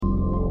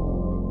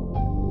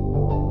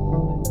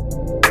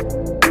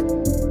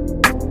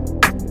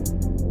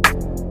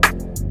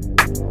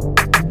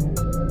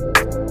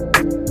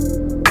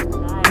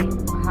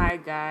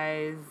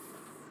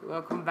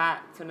welcome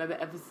back to another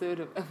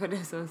episode of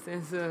Evidence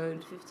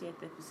Uncensored. The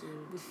 50th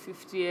episode. The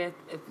 50th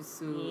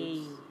episode.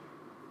 Yay.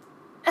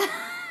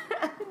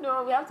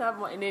 No, we have to have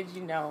more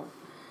energy now.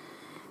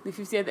 The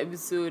 50th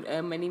episode.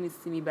 My name is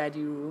Simi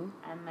Badiru.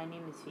 And my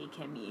name is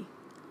Fakemi.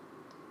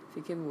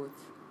 Fakemi what?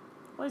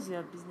 What's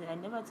your business? I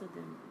never told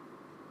them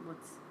what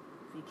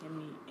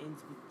Fakemi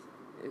ends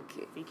with.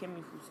 Okay.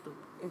 Fakemi full stop.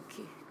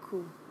 Okay,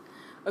 cool.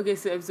 Okay,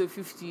 so episode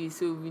 50.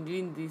 So we've been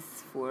doing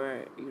this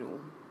for,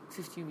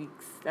 50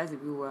 weeks. That's a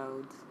bit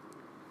wild.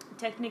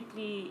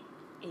 Technically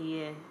a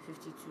year,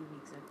 52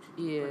 weeks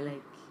actually. Yeah. But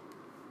like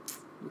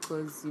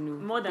because,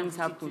 more than things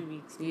 52 happen.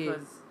 weeks Yeah.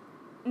 because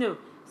no,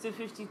 so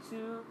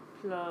 52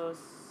 plus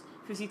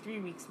 53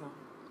 weeks now.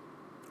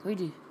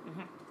 Really?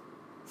 Mm-hmm.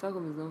 So how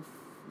come it's not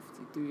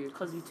 53?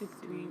 Because we took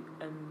 3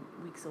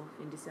 weeks off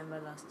in December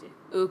last year.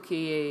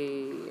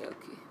 Okay, yeah.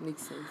 Okay,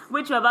 makes sense.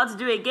 Which we're about to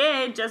do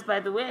again, just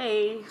by the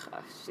way.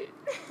 Ah,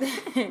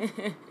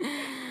 shit.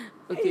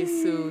 Okay,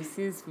 so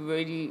since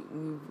we've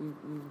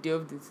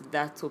delved into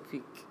that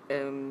topic,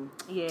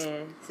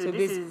 Yeah. So so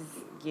this is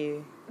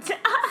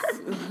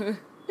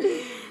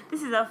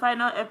this is our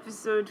final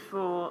episode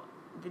for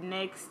the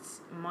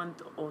next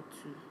month or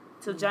two.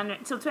 Till January,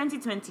 till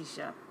 2020,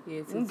 sha.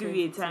 yeah, We'll give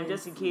you a time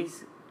just in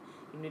case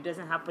it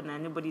doesn't happen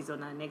and nobody's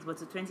on our next. But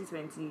to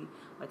 2020,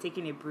 we're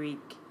taking a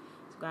break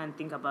to go and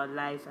think about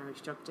life and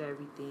restructure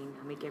everything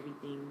and make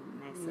everything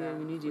nicer. Yeah,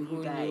 we need for a you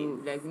whole guys.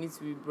 new, we need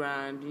to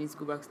rebrand, we need to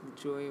go back to the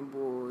drawing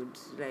board.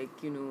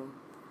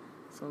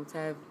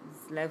 Sometimes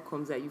life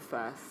comes at you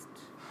fast,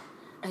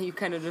 and you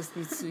kind of just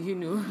need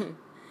to,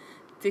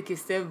 take a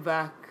step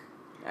back.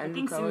 And I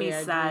think look at what Simi is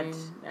you're sad. doing.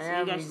 So I you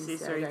am guys really should say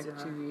sad, sorry to her.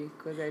 actually,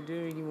 because I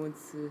don't really want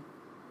to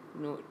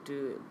not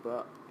do it,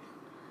 but.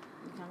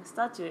 You can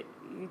start your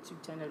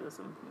YouTube channel or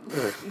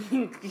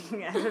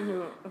something. I don't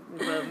know.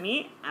 But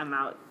me, I'm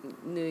out.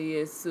 No,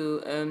 yeah,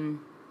 so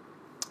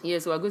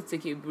so we're going to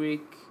take a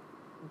break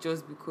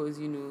just because,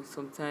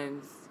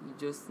 sometimes you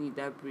just need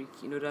that break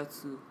in order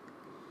to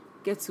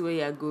get to where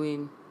you're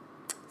going.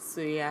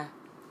 So, yeah,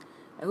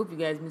 I hope you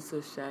guys miss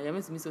us, Sha. You're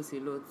meant to miss us a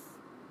lot.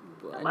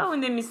 But, Why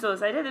wouldn't they miss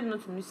us? I didn't know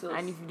to miss us.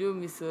 and if you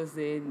don't miss us,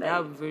 then Like,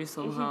 that would be very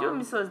somehow. If you don't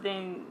miss us,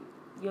 then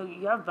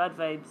you have bad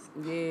vibes.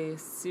 Yeah,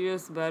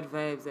 serious bad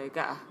vibes. Like,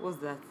 what's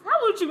that?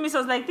 How would you miss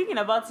us? Like, thinking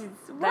about it.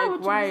 Why Like,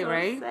 would you why, miss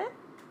right? us?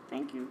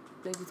 Thank you.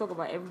 Like, we talk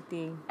about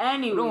everything.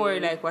 Anyway. Don't worry,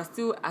 like, we're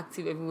still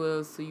active everywhere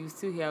else, so you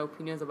still hear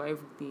opinions about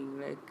everything.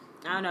 Like,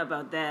 I don't know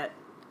about that.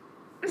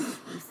 you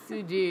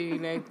still do,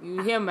 like,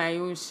 you hear my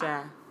own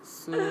Sha.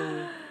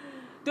 So,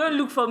 Don't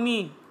look for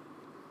me.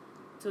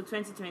 Till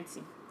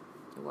 2020.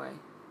 why?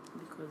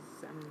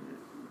 Because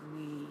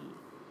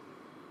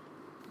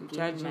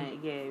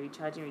Recharging.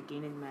 recharging,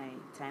 regaining my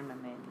time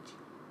and my energy.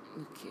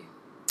 Okay.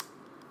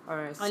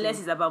 Alright. Unless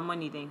it's about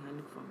money, then you can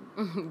look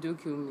for me.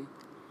 Don't kill me.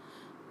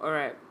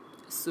 Alright.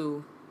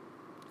 So,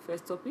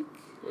 first topic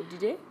of the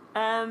day.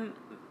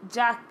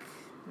 Jack,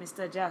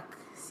 Mr. Jack,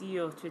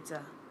 CEO of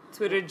Twitter.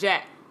 Twitter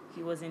Jack.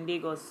 He was in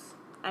Lagos.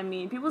 I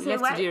mean, people He say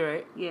left why? today,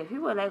 right? Yeah,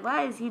 people are like,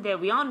 why is he there?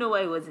 We all know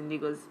why he was in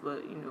Lagos,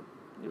 but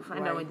you'll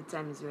find Why? out when the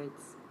time is right.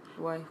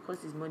 Why?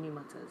 Because his money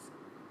matters.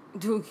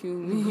 Don't kill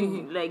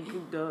me. Like,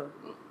 duh.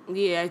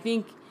 Yeah, I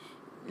think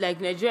like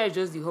Nigeria is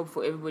just the hub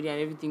for everybody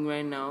and everything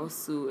right now.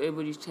 So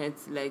everybody's trying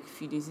to like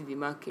feed into the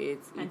market.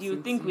 And eat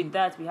you think into- with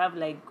that we have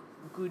like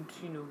good,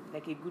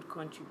 like a good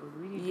country, but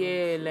we really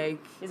Yeah, don't.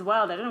 like It's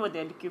wild. I don't know what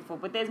they're looking for,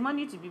 but there's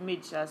money to be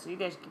made, Sha, so you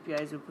guys should keep your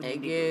eyes open. I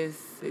in Lagos.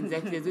 guess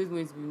exactly there's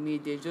always going to be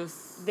made. They're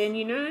just Then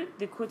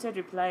the quoted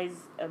replies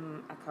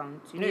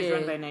account. It's Yeah.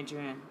 run by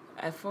Nigerian.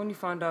 I only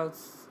found out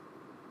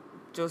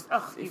just Oh,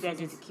 a you few guys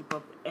need days- to keep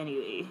up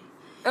anyway.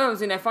 I'm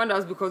saying I found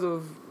out because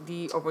of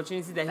the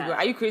opportunity that he got.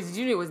 Are you crazy? Did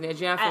you know it was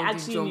Nigerian I from the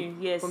actually jump? knew.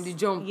 Yes. From the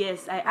jump.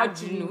 Yes, I How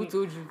actually did you know? Who knew.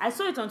 told you? I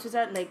saw it on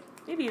Twitter like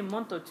maybe a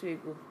month or two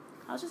ago.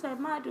 I was just like,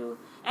 Mado.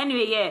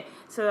 Anyway, yeah.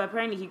 So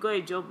apparently he got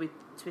a job with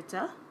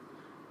Twitter,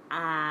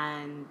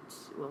 and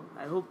well,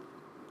 I hope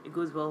it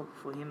goes well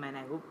for him, and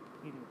I hope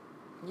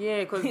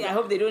Yeah, because I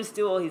hope they don't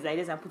steal all his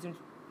ideas and put him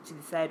to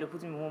the side or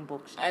put him in one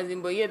box.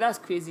 but yeah, that's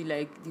crazy.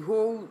 Like the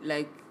whole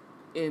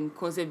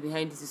concept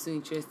behind this is so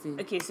interesting.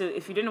 Okay, so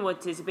if you don't know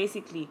what it is,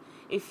 basically,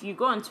 if you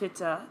go on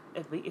Twitter,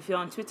 if you're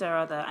on Twitter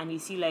rather, and you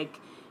see like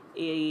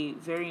a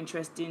very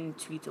interesting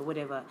tweet or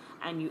whatever,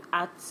 and you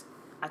at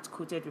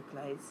quoted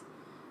replies,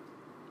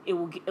 it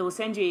will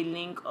send you a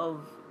link of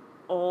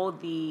all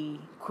the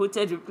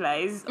quoted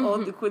replies, all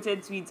the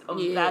quoted tweets of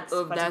that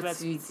particular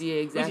tweet, Yeah,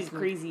 exactly. which is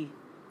crazy.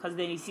 Because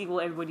then you see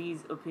what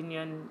everybody's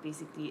opinion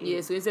basically is.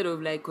 Yeah, so instead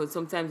of like,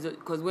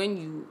 because when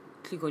you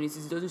click on it,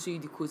 it doesn't show you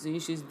the quotes, and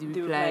it shows the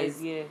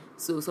replies. Yeah.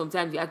 So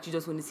sometimes you actually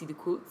just want to see the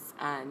quotes,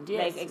 and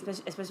yes, Like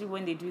especially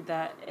when they do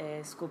that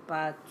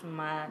Scopa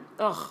Tuma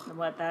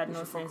about that they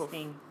should fuck nonsense off.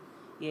 thing.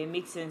 Yeah, it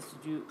makes sense to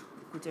do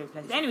quoted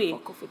replies. Anyway,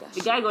 fuck off with that the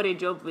shit. guy got a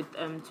job with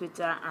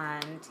Twitter,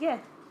 and yeah,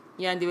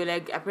 and they were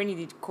like,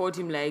 apparently they called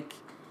him like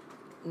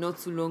not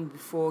too long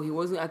before. He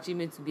wasn't actually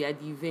meant to be at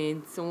the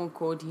event. Someone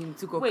called him,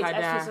 took wait.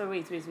 Okada.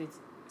 Wait.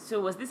 So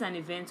was this an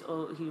event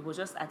or he was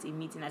just at a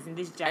meeting, as in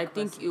this Jack I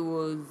think person? it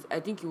was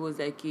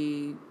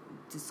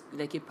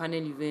like a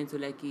panel event or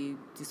like a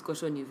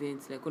discussion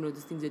event, like one of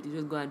those things that they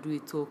just go and do a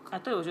talk. I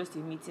thought it was just a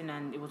meeting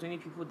and it was only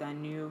people that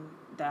knew,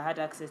 that had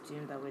access to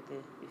him that were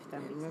there, if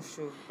that makes I'm not sense.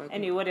 sure. But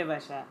Anyway, whatever,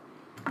 Sha.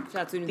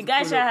 Sha told me The to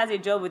guy pull Sha up. has a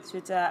job with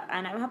Twitter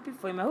and I'm happy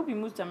for him. I hope he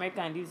moves to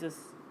America and leaves us.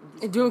 in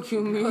this Don't country,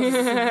 kill me. because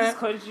this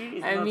country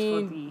is I not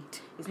mean, for the...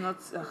 It's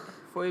not...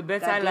 For a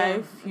better That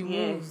life, girl, he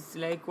yeah. moves.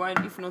 Like, why?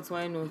 If not,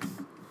 why not?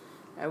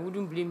 I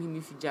wouldn't blame him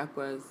if he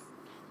jackpot.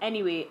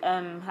 Anyway,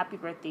 happy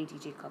birthday,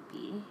 DJ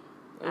Copy.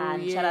 Oh,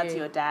 And shout out to yeah.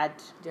 your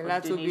dad for the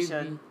Gelato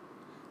donation.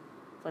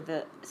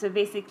 baby. So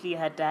basically,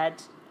 her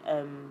dad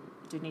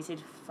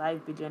donated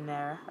 5 billion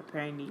naira,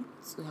 apparently.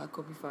 So her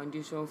copy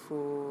foundation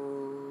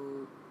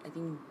for, I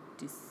think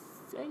this,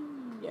 I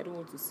don't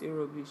want to say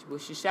rubbish,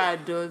 but she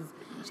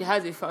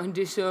has a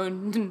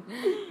foundation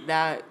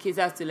that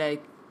caters to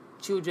like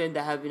children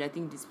that have been, I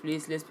think,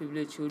 displaced, less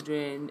privileged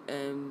children,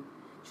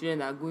 children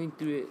that are going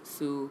through it.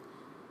 So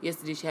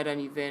yesterday she had an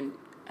event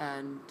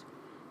and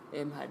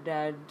her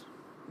dad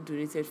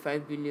donated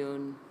 5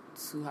 billion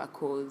to her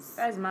cause.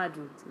 That's mad,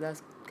 dude. So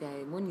that's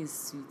guy, money is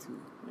sweet too.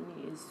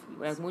 Money is sweet.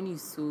 Like money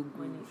is so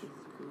Money good. is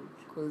good.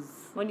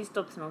 Because Money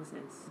stops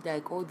nonsense.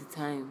 like all the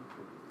time,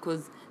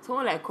 because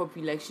someone like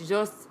Copy, like she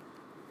just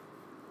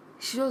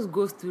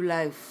goes through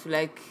life,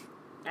 like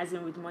As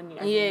in with money.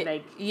 As yeah, in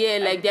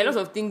like, like there are lots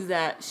of things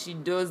that she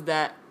does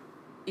that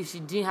if she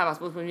didn't have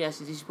as much money as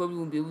she did, she probably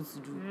wouldn't be able to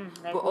do.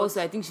 like But what?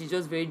 also I think she's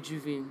just very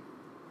driven,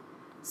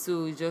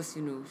 so it's just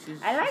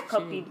she's I like she's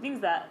Copy. chilling. Things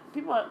that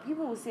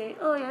people will say,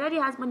 oh, your daddy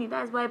has money,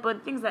 that's why.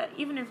 But things that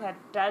even if her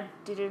dad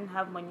didn't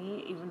have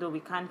money, even though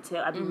we can't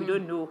tell, I mean, we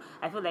don't know,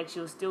 I feel like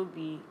she'll still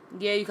be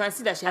Yeah, you can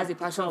see that she has at a the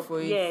passion top.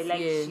 for it. Yeah, like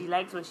she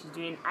likes what she's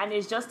doing, and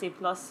it's just a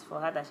plus for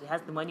her that she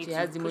has the money. She to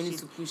has the push money it.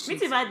 to push Me it.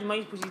 too, if I had the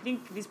money to push it, you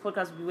think this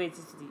podcast would be where it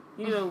is today?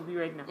 You know where we'll be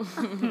right now.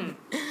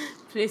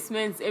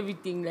 Placements,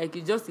 everything, like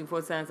it's just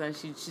important, and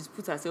she's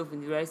put herself in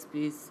the right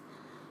space.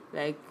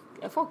 Like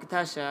I fuck with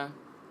Tasha,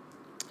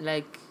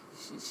 like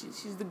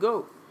she's the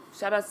GOAT.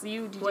 Shout out to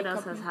you, DJ What else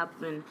Copy. has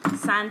happened?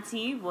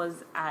 Santi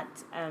was at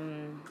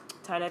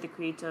Tyler the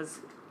Creator's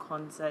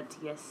concert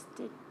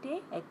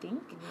yesterday, I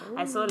think.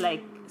 I saw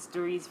like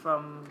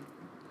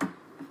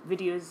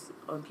videos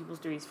on people's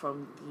stories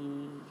from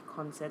the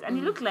concert, and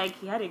it looked like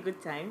he had a good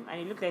time,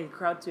 and it looked like the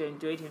crowd too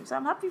enjoyed him. So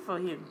I'm happy for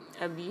him.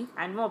 Abby,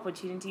 And more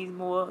opportunities,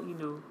 more,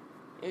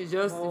 it's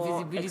just more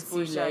visibility,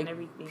 exposure like and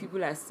everything.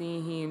 people are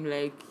seeing him,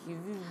 like he's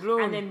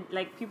blown. And then,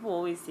 like, people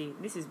always say,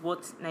 this is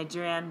what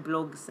Nigerian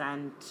blogs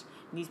and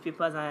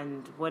newspapers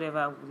and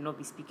whatever would not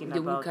be speaking they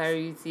about. will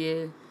carry it,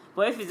 yeah.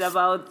 But if it's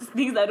about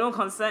things that don't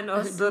concern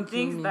us, so Don't kill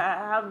things me. that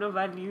have no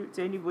value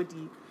to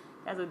anybody,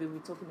 that's what they'll be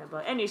talking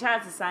about. Anyway,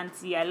 shout out to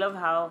Santi. I love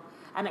how...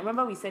 And I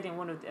remember we said in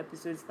one of the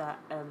episodes that...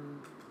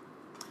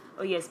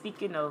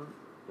 speaking of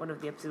one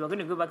of the episodes, we're going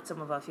to go back to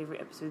some of our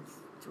favourite episodes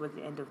towards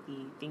the end of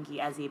the thingy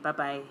as a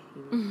bye-bye,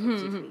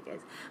 update for you guys.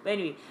 But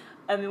anyway,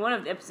 in one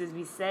of the episodes,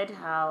 we said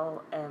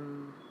how...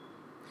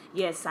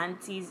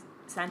 Santi's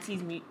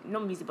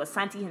not music, but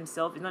Santi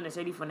himself is not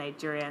necessarily for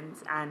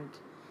Nigerians, and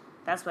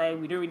that's why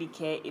we don't really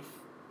care if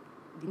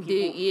the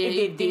people if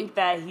they think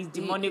that he's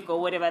demonic or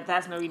whatever.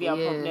 That's not really our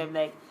problem.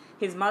 Like,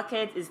 his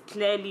market is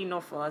clearly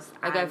not for us.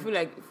 Like I feel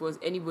like if it was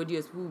anybody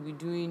else, who would be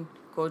doing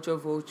culture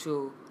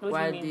vulture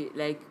while they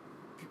like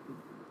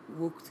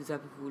woke Twitter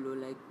people or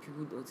like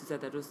people on Twitter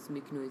that just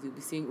make noise. They'll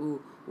be saying,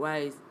 "Oh, why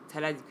is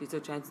Tyler the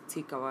Creator trying to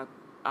take our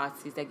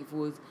artists?" Like if it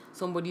was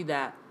somebody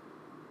that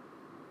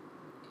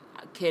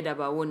cared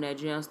about what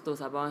Nigerians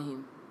thought about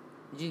him,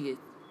 do you get?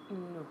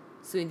 No.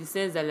 So in the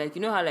sense that, like,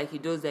 you know how like he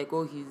does like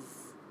all his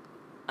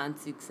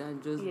antics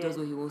and just does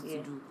what he wants to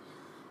do.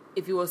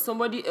 If it was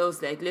somebody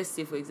else, like let's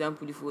say for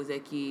example, if it was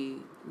like a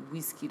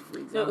Wizkid, for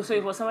example. So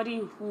it was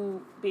somebody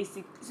who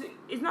basically. So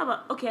it's not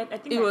about I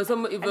think it was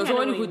somebody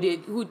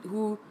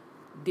who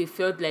they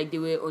felt like they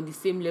were on the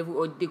same level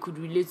or they could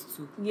relate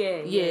to.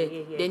 Yeah.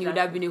 Then it would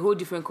have been a whole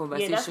different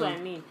conversation. Yeah, that's what I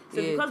mean.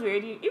 So because we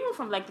already, even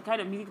from like the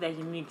kind of music that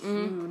he makes,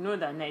 you know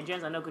that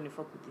Nigerians are not going to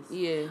fuck with this.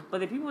 Yeah.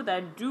 But the people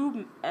that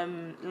do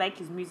like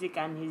his music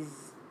and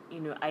his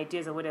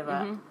ideas or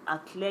whatever are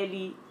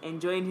clearly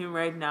enjoying him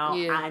right now,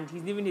 and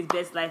he's living his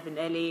best life in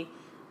LA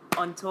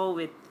on tour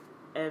with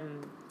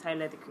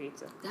Tyler the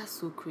Creator. That's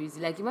so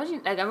crazy. Like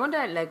imagine, like I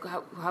wonder, like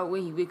how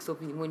when he wakes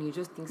up in the morning, he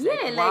just thinks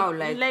like, wow,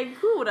 like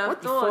who would have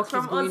what the thought fuck is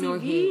from going on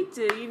Ozzy here?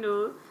 B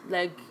to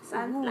like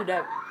Santa. who would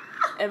have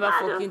ever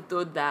fucking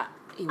thought that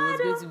he was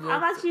going to be?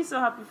 I'm actually so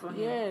happy for him.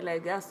 Yeah,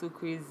 like that's so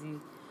crazy.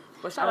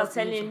 But I was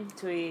telling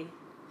Toye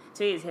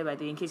is here by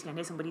the way, in case you can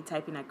hear somebody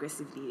typing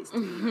aggressively. It's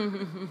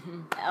Toye.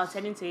 I was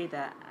telling Toye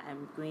that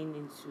I'm going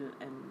into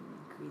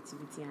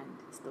creativity and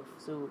stuff.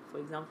 So, for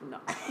example,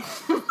 now.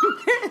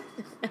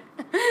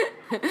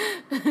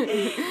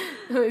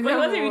 But he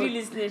wasn't really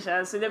listening,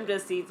 Sha, so let me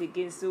just say it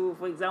again. So,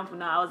 for example,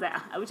 now I was like,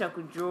 I wish I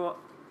could draw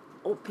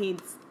or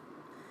paint,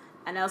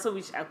 and I also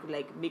wish I could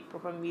like make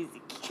proper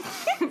music.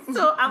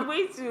 So I'm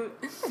going to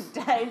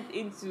dive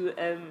into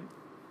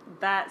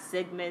that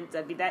segment,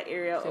 that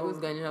area Shego's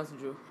of... Ghanaian how to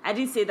draw. I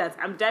didn't say that.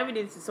 I'm diving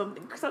into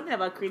something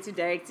about creative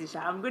directing.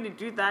 I'm going to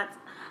do that,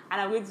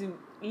 and I'm going to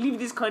leave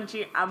this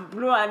country and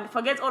blow and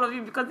forget all of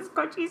you because this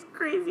country is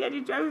crazy and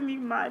it's driving me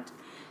mad.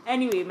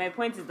 Anyway, my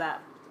point is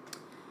that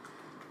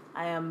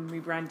I am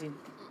rebranding.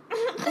 Do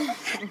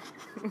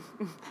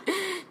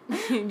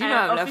you know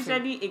I'm I'm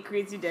officially laughing? a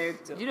creative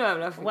director. Do you know I'm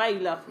laughing? Why are you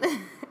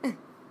laughing?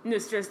 No,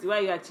 seriously, why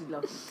are you actually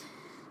laughing?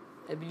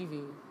 I believe in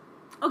you.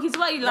 Okay, so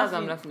why are you That's why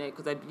laughing? I'm laughing at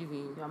because I believe in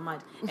you. You're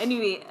mad.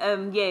 Anyway,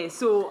 yeah,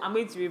 so I'm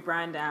going to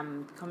rebrand.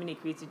 I'm becoming a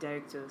creative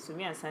director. So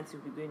me and Santi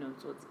will be going on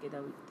tour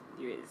together with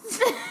the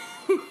rest.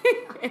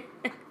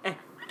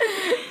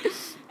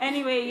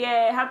 Anyway,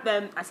 yeah,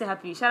 I say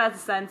happy. Shout out to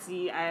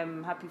Santi.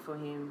 I'm happy for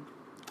him.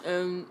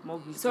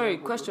 Sorry,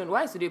 question.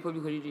 Why is today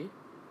public holiday?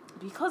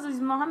 Because it's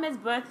Mohammed's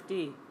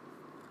birthday.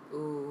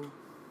 Oh,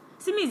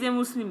 Simi is a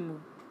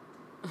Muslim.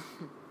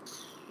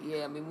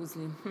 yeah, I'm a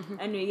Muslim.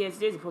 Anyway, yeah,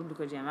 today's a public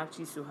holiday. I'm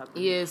actually so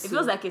happy. Yeah, it so-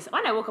 feels like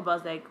when I woke up, I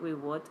was like, wait,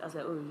 what? I was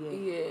like, oh yeah.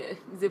 Yeah,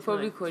 it's a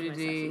public Tomorrow- tomorrow's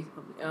holiday. actually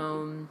public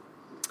holiday.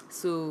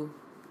 So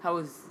how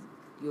was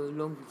your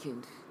long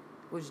weekend?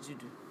 What did you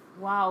do?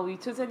 Wow, we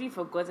totally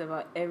forgot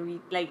about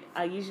like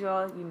our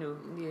usual,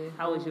 Yeah.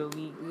 how was your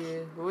week? Yeah.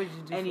 What did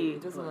you do? Anyway,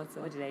 It doesn't matter.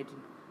 what did I do?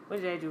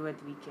 What did I do over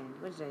the weekend?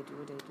 What did I do?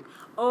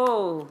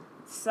 Oh,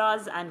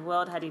 SARS and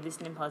World had a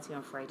listening party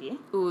on Friday.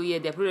 Oh yeah,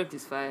 their product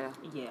is fire.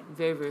 Yeah.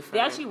 Very, very fire. They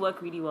actually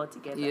work really well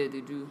together. Yeah,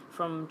 they do.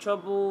 From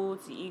Trouble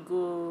to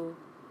Ego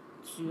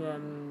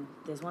to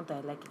there's one that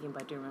I like again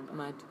but I don't remember.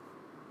 Mad.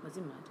 Was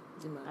it Mad?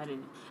 Is it mad? I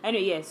don't know.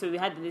 Anyway, yeah, so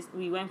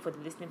we went for the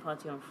listening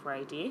party on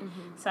Friday.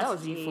 Mm-hmm. Saturday, That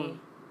was really fun.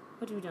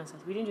 what did we do on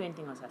Saturday? We didn't do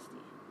anything on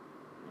Saturday.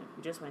 No,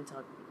 we just went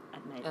out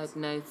at night. At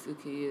night,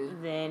 okay, yeah.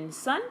 Then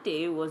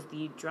Sunday was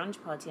the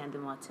Drunge party and the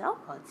Martel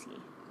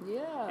party.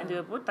 Yeah. And they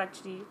were both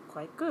actually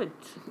quite good.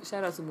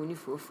 Shout out to Moni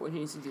for falling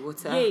into the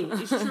water. Yeah,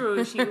 it's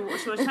true. She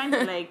was trying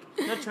to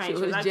not trying.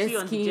 She was actually jet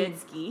on the skiing. jet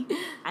ski,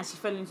 and she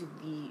fell into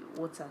the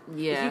water.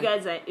 Yeah.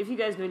 If you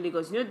guys know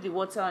Lagos, you know the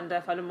water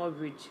under Falamo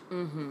Bridge.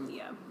 Mm-hmm.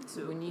 Yeah.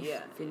 So Moni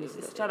yeah.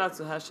 finished. Shout out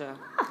to Hasha.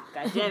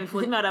 God damn, if it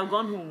was me, I'd have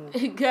gone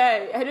home.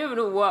 Guy, I don't even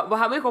know what, but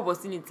her makeup was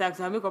still intact.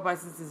 So her makeup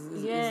artist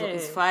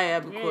is fire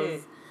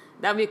because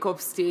that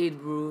makeup stayed,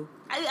 bro.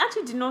 I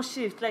actually did not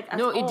shift at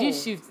No, all. it did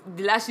shift.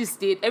 The lashes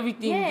stayed.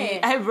 Everything.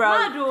 Yeah. The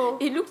eyebrows. Mad, oh.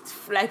 It looked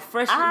like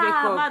fresh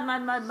makeup.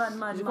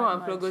 Mad. You come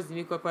and plug us the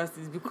makeup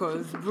artist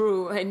because,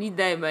 bro, I need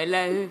that in my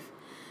life.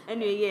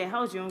 Anyway, yeah,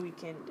 how was your own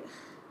weekend?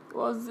 It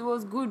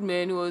was good,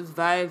 man. It was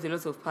vibes, a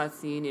lot of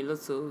partying, a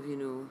lot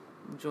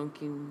of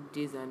drunken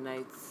days and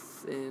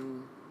nights,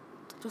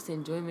 just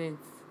enjoyment.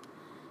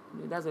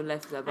 That's what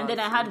life is about. And then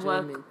I had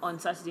enjoyment. work on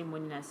Saturday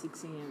morning at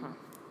 6 a.m.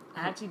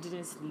 I actually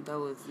didn't sleep. That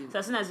was it. So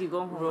as soon as you go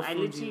home, Rough I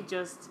road literally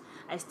you.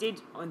 I stayed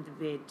on the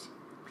bed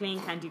playing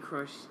Candy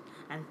Crush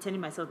and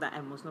telling myself that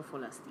I must not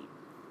fall asleep.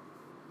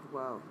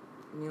 Wow.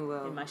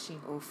 Meanwhile, The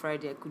machine. on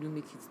Friday I couldn't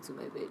make it to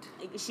my bed.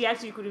 She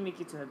actually couldn't make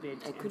it to her bed.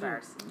 I couldn't.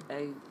 Embarrassing.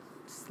 I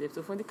slept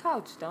off on the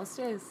couch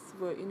downstairs,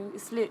 but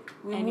it's late.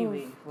 We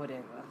Anyway, move.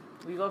 whatever.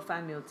 We got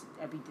fan mail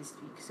a bit this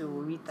week, so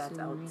we'll read that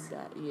So out read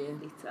that, yeah.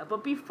 later.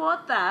 But before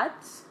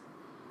that,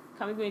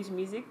 can we go into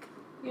music?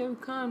 Yeah, we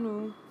can.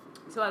 No.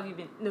 So have you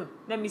been? No,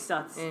 let me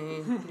start.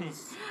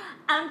 Please.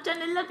 I'm trying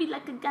to love you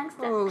like a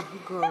gangster. Oh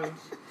God.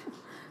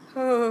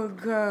 Oh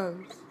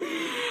God.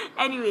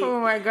 Anyway, Oh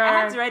my I had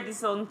God. to write this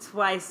song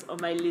twice on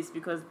my list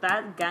because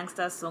that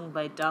gangster song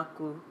by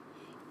Darko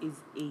is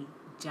a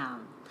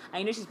jam.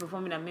 I know she's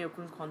performing at Mayo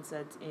Kun's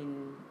concert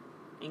in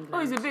England. Oh,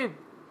 he's a babe.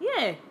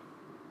 Yeah.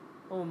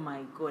 Oh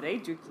my God, are you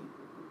joking?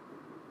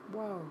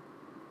 Wow.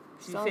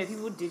 To be fair,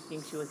 people did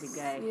think she was a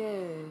guy.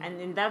 Yeah. And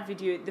in that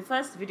video, the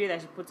first video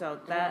that she put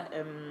out, that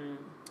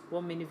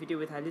 1 minute video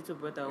with her little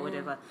brother or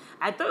whatever,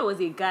 I thought it was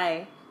a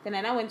guy. Then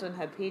I now went on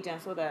her page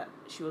and saw that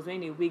she was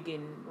wearing a wig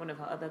in one of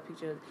her other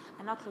pictures.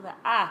 And I thought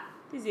that,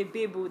 this is a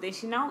babe. Then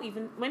she now,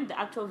 even when the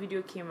actual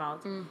video came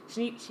out,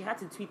 she had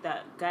to tweet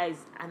that, guys,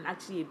 I'm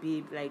actually a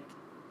babe. Like,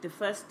 the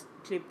first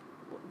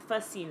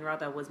scene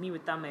rather was me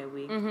without my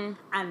wig.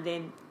 And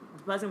then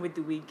the person with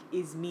the wig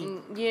is me.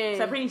 Yeah.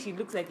 So apparently she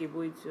looks like a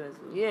boy too as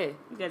well. Yeah.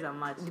 You guys are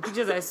mad. The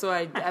pictures I saw,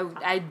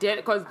 I did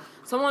because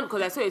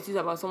I saw a tweet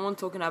about someone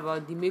talking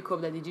about the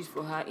makeup that they did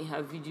for her in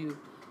her video.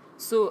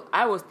 So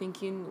I was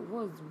thinking,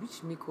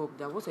 which makeup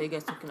that? What are you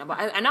guys talking about?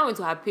 And I went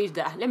to her page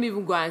that let me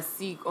even go and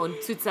see on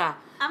Twitter.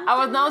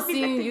 I was now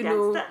seeing,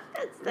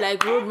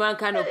 like roadman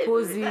kind of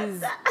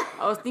poses.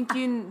 I was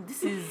thinking,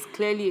 this is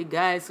clearly a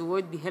guy. So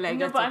what the hell are you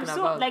guys talking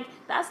about? Like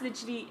that's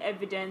literally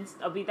evidence.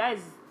 That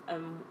is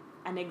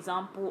an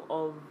example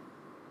of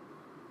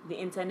the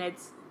internet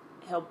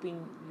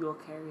helping your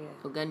career.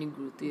 Organic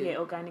growth, Yeah,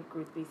 organic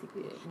growth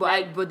basically. Yeah.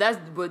 But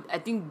I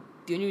think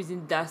the only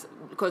reason that's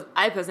because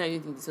I personally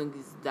don't think the song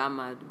is that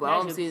mad. But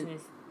That's I'm your saying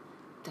business.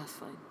 that's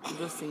fine. I'm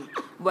just saying.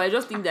 But I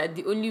just think that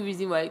the only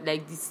reason why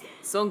like this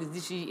song is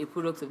literally a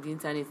product of the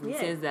internet in the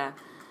sense that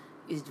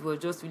it was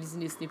just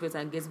releasing a snippet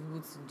and getting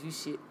people to do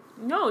shit.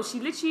 No, she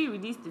literally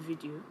released the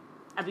video.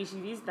 She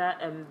released that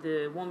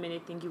the 1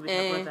 minute thingy with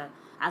her brother.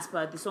 As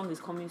per the song is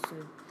coming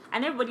soon.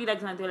 and everybody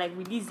liked it, and they were like,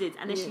 release it,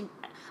 and then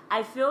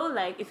I feel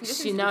like if you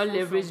listen She to now the full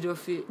leveraged song,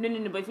 off it.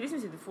 no, but if you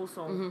listen to the full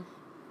song,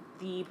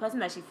 the person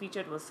that she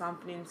featured was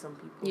sampling some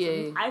people.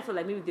 Yeah. So I feel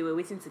like maybe they were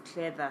waiting to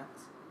clear that.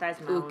 That's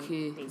my own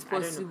thing. It's I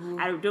possible. don't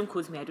know. Don't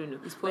quote me. I don't know.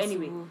 It's But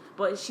anyway, possible.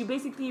 but she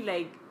basically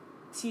like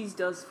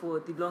teased us for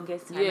the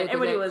longest time. Yeah, And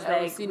everybody was I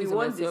was like, seeing we it to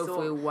want this myself song.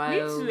 for a while. Me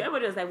too.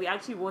 Everybody was like, we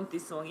actually want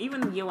this song.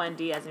 Even Year One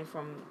Day, as in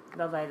from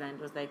Love Island,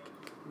 was like,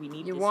 we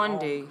need this One song.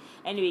 Day.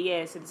 Anyway,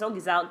 yeah. So the song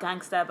is out,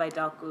 Gangsta by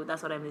Darko.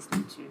 That's what I'm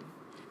listening to.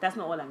 That's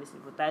not all I'm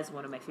listening to, but that's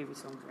one of my favorite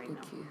songs right now.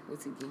 Okay,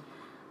 what's it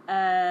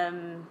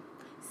again?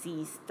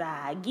 Sister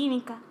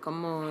Ginika.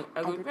 Come on.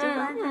 I wonder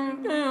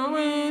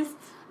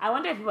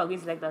if people are going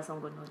to like that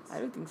song or not. I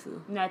don't think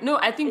so. No,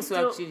 I think it's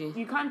so, still, actually.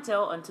 You can't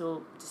tell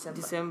until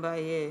December,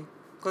 yeah.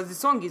 Because the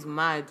song is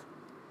mad.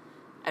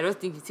 I don't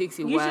think it takes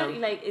a Usually, while.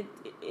 like,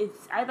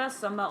 it's either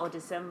summer or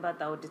December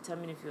that will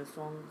determine if your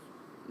song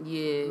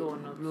Yeah, blow or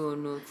not.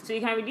 not. So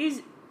you can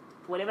release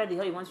whatever the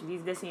hell you want to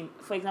release. Let's say,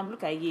 for example,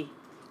 look at Ye.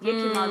 Ye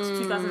came out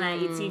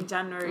 2018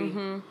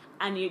 January,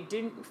 and it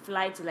didn't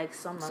fly to like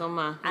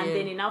summer, and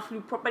then it now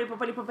flew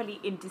properly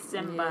in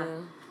December.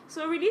 Yeah.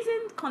 So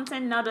releasing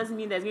content now doesn't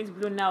mean that it's going to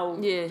blow now.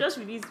 Yeah. Just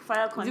release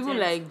fire It's content. even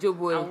like Joe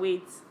Boy. And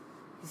wait.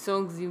 The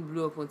songs didn't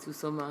blow up until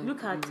summer.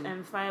 Look at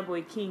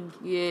Fireboy King.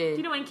 Yeah. Do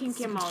you know when King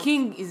came out?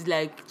 King is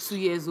like 2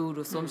 years old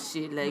or some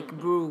shit. Like,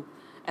 bro,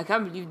 I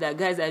can't believe that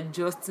guys are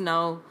just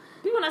now.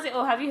 People now say,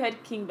 "Oh, have you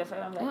heard King?" Before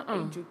I'm like, "Are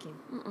you joking?"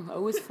 I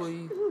always for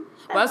you.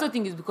 But I also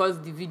think it's because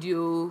the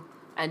video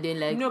and then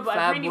like No, but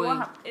apparently Fireboy. what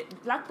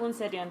happened? Blackbone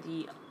said it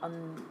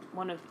on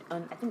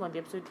I think on the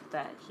episode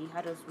that he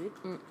had us with.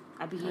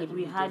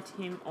 We had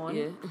him on.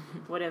 Yeah.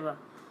 Whatever.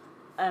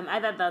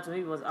 Either that or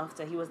maybe it was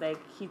after. He was like,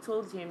 he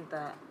told him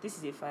that this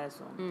is a fire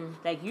song.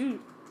 Like you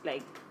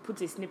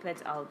put a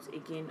snippet out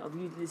again of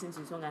you listen to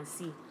the song and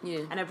see.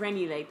 Yeah. And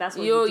apparently like that's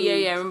what Yo, he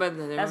did. yeah, I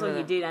remember that. That's what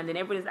he did, and then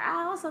everybody's like,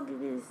 what song is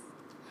this?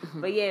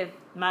 But yeah,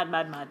 mad.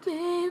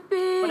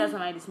 Baby. What else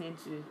am I listening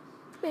to?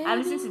 Baby. I'm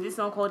listening to this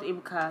song called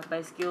Ibuka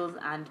by Skills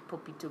and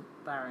Popito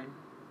Baron.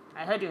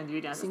 I heard it on the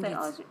radio. I was Sing like, it.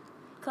 oh,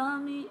 call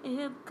me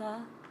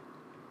Ibuka.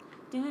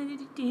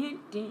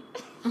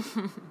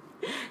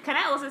 Can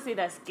I also say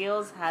that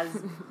Skills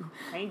has...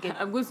 Can you get...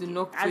 I'm going to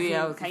knock as Toye in,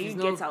 out. can if you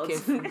he's get not out?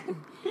 careful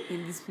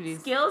in this place.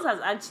 Skills has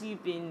actually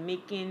been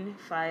making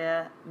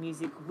fire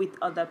music with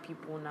other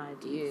people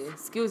nowadays. Yeah,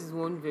 Skills is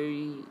one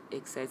very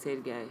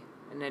excited guy,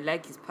 and I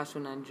like his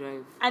passion and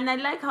drive. And I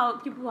like how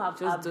people have...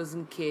 Just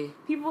doesn't care.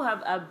 People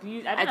have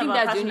abused... I think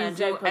that's the only and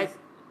drive reason. 'cause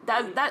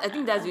I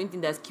think that's the only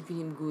thing that's keeping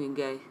him going,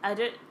 guy. I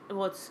don't...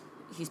 What?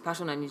 His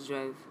passion and his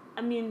drive.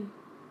 I mean,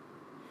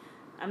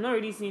 I'm not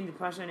really seeing the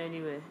passion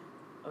anywhere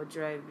or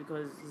drive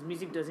because his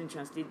music doesn't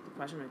translate the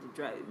passion or the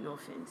drive. No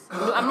offense.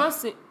 No, I'm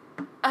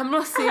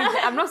not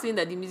saying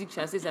that the music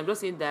translates. I'm just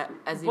saying that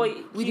as in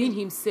within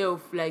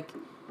himself, like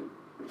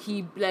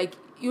he like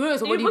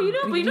somebody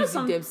believes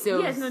in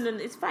themselves. Yes, no,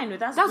 it's fine. No,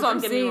 that's what don't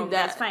I'm get me saying. wrong,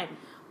 That that's fine.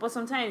 But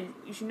sometimes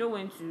you should know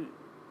when to.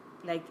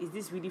 Like, is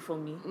this really for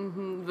me?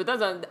 But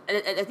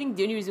I think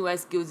the only reason why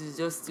Skills is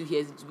just still here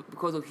is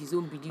because of his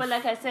own belief. But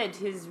like I said,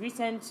 his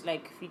recent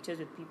features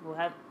with people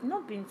have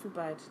not been too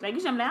bad. Like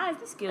usually I'm like, is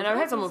this Skills? And I've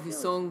heard some of his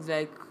songs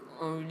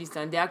unreleased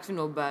and they're actually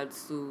not bad.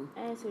 So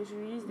so you should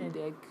release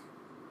them.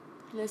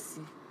 Let's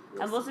see.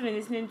 I've also been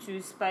listening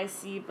to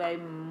Spicy by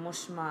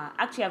Moshma.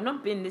 Actually, I've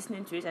not been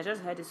listening to it. I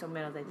just heard it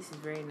somewhere. I was like, this is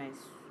very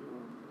nice.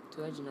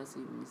 So why did you not say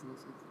you've been listening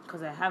to it?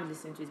 Because I have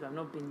listened to it, but I've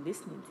not been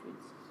listening to it.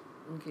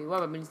 Okay, what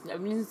have I been listening?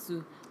 I've been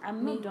listening to...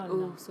 I'm not done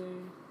now. now. Sorry.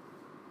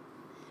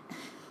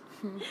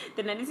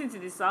 Then I listened to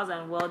the South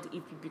and World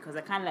EP because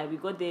I can't lie, we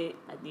got there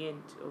at the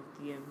end of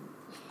the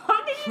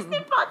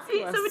listening party,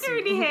 so we didn't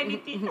really hear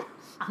anything.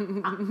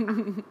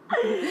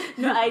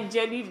 No, I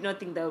genuinely did not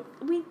think that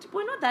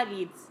we're not that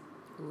late.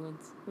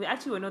 We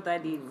actually were not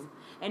that late.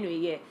 Anyway,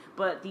 yeah.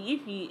 But the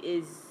EP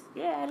is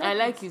I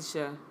like it,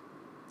 Sha.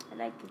 I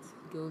like it.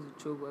 Girls with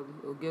trouble,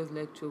 or girls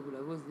like trouble.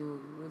 Like, what's the name of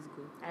it? What's it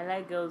called? I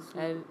like girls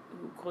who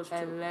cause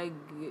trouble.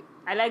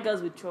 I like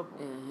girls with trouble.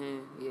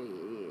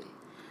 Yeah.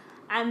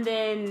 And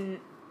then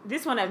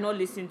this one I've not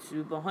listened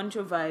to, but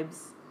Honcho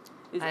Vibes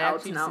is out now. I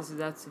actually listened to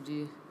that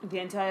today. The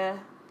entire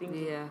thing.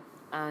 Yeah,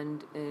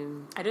 and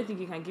I don't think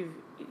you can give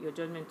your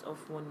judgment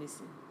off one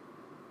listen.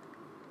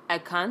 I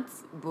can't,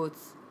 but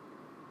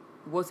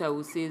what I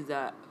would say is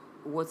that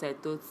what I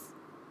thought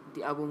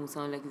the album would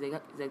sound like is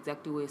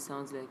exactly what it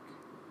sounds like.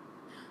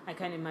 I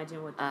can't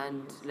imagine what.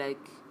 And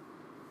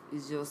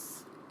it's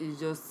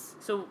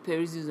just so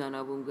Perez is an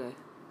album guy.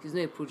 He's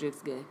not a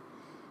project guy.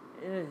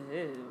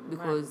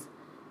 Because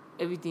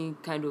everything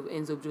kind of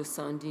ends up just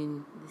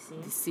sounding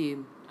the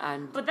same.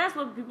 But that's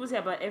what people say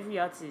about every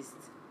artist.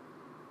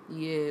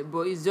 Yeah,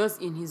 but it's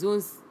just in his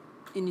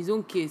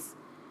own case,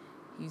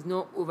 he's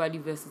not overly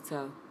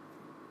versatile.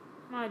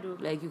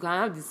 Like, you can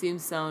have the same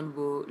sound,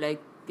 but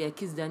like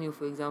Kiss Daniel,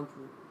 for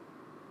example,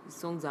 his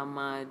songs are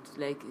mad.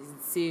 Like, it's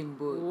the same,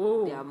 but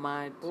they are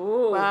mad.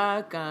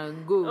 Back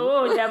and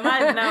go. They're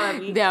mad now, I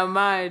mean. They are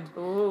mad.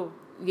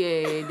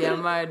 Yeah, they are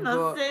mad.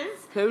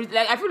 Nonsense. But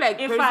like I feel like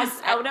In Peruzzi's-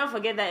 fact, I would never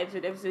forget that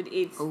episode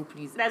 8. Oh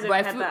please! That's but when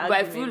I we had feel, that but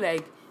I argument. feel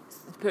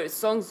like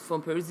songs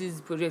from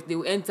Peruzzi's project they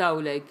will enter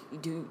like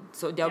do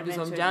so there'll be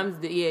some Eventually.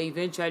 jams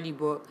eventually,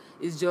 but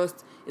it's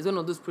one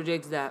of those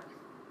projects that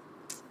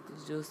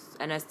it's just,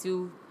 and I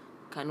still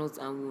cannot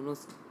and will not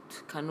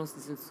cannot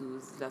listen to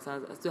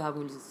Zlatan's. I still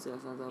haven't listened to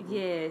Zlatan's album.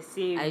 Yeah,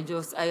 same.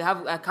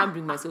 I can't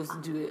bring myself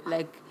to do it.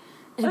 Like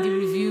the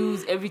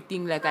reviews,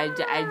 everything. Like I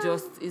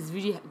just it's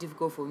really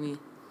difficult for me.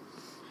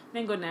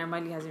 Thank God Naira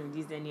Marley hasn't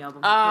released any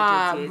album.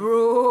 Ah, yet.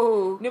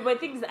 bro. No, but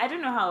things I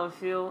don't know how I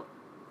feel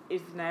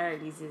if Naira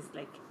releases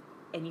like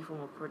any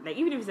form of like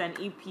even if it's an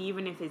EP,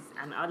 even if it's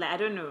an like I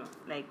don't know,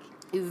 like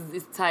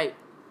It's tight.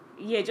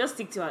 yeah, just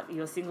stick to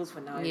your singles for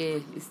now. Yeah,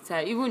 it's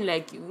tight. Even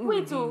like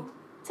Wait, so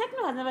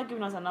Techno has never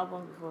given us an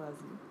album before, has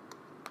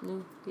he?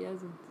 no, he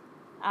hasn't.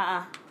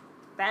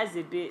 That's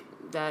a bit.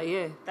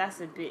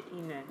 That's a bit,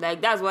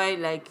 Like that's why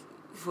like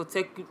for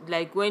tech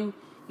like when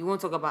you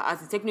want to talk about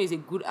artists, Techno is a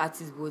good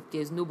artist, but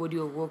there's nobody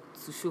of work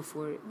to show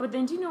for it. But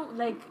then, do you know,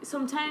 like,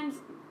 sometimes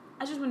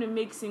I just want to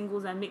make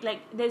singles and make,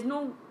 like, there's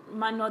no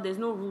manual, there's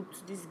no rule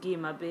to this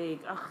game, I beg.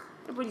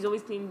 Everybody's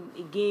always playing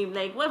a game.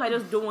 Like, what if I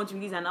just don't want to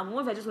release an album?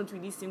 What if I just want to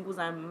release singles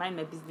and mind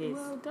my business?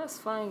 Well, that's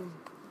fine.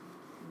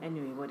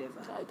 Anyway,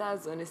 whatever.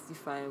 That's honestly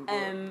fine. But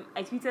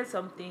I tweeted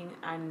something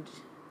and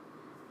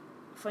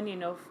funny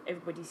enough,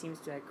 everybody seems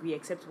to agree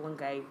except one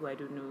guy who I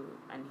don't know,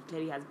 and he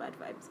clearly has bad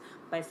vibes.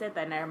 But I said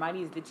that Naira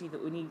Marley is literally the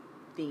only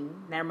thing.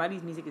 Naira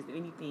Marley's music is the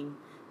only thing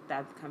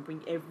that can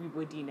bring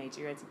everybody in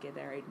Nigeria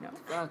together right now.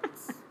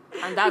 facts.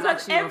 And that's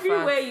Because actually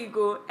everywhere a fact. you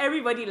go,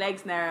 everybody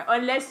likes Naira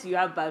unless you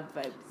have bad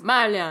vibes.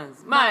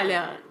 Malians.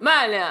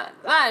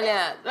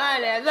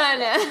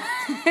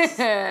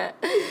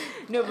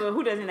 No, but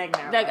who doesn't like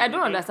Naira? Like I Marley?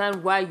 don't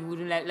understand why you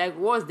wouldn't like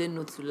what's there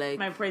not to like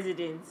my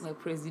president. my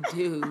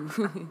president.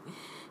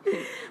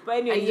 But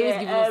anyway, And he's always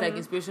giving us like um,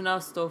 inspirational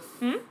stuff.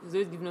 He's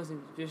always giving us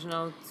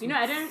inspirational. you know,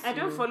 I tweets,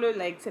 don't follow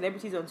like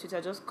celebrities on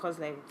Twitter just cause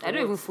like I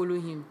don't even follow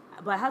him.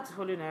 But I had to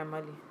follow Naira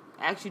Marley.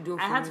 I actually don't.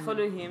 I had to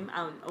follow him,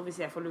 and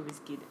obviously I follow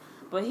Wizkid.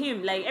 But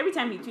him, like every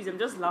time he tweets, I'm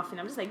just laughing.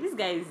 I'm just like, this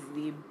guy is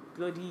the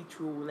bloody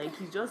troll. Like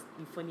he's just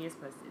the funniest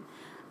person.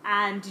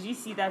 And did you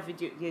see that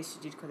video? Yes,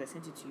 you did because I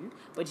sent it to you.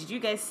 But did you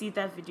guys see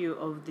that video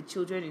of the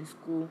children in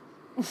school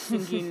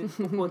singing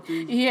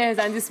Okoto? Yes,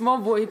 and the small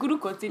boy he couldn't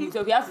continue.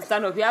 So he had to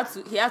stand up. He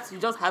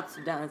just had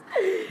to dance.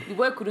 The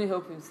boy couldn't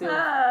help himself.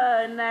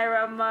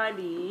 Naira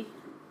Marley.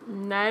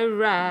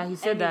 Naira, he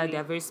said that Anyway. they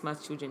are very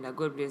smart children. That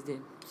God bless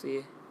them. So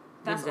yeah,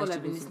 That's God all bless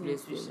I've been children,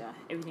 listening bless to, them. Sha.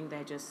 Everything that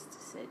I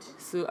just said.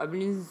 So I've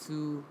been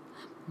listening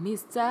to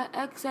Mr.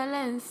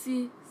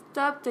 Excellency.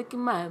 Stop taking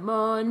my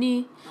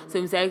money.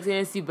 So Mr.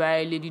 Excellency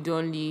by Lady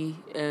Donley.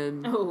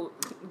 Oh,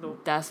 no.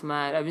 That's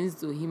mad. I've been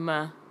listening to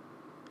Hima.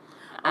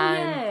 Oh,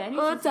 yeah, I need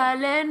to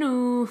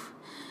Otalenu.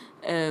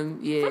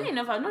 Yeah. Funny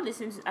enough,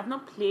 I've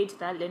not played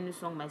that Lenu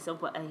song myself,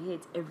 but I hear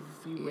it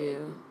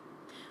everywhere.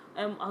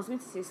 Yeah. I was going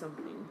to say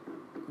something.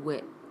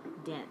 Where?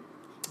 Dan.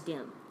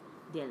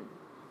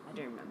 I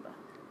don't remember.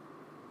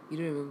 You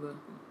don't remember?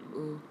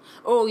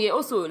 Oh yeah.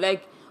 Also,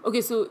 like,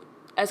 okay, so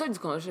I saw this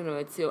conversation on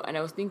Excel, and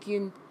I was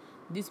thinking,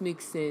 this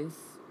makes sense,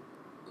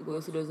 but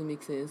also doesn't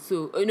make sense.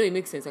 So, no, it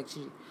makes sense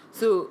actually.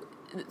 So,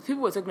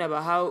 people were talking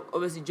about how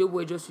obviously Joe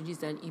Boy just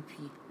released an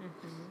EP,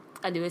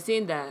 and they were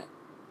saying that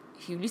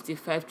he released a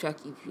 5-track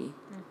EP,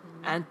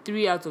 and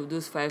 3 out of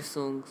those 5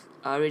 songs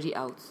are already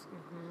out.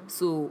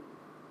 So,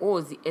 what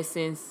was the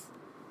essence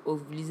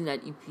of releasing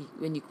an EP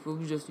when you could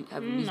probably just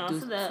have released No,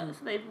 those so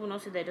that people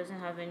not say that it doesn't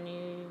have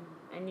any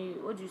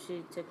what do you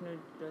say? Techno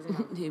doesn't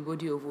have a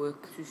body of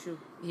work? to show.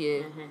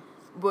 Yeah.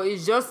 But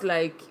it's just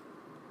like,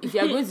 if you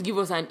are going to give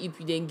us an EP,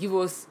 then give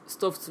us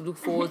stuff to look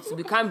forward to.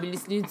 We can't be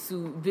listening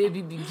to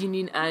Baby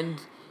Beginning and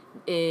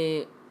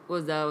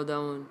what's that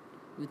other one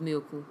with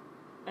Miyoko?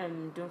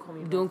 Don't call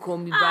me back. Don't Call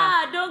Me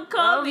Back. Don't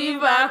call me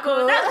back.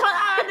 Oh. That's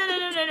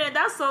what, no.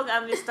 That song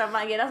and Mr.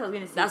 Man. Yeah, that's what I was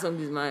gonna say. That song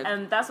is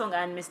mad. That song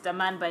and Mr.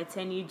 Man by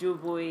Tenny, Joe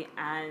Boy,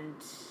 and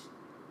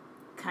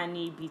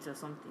Kanye Beat or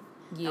something.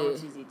 Yeah. That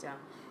was easy jam.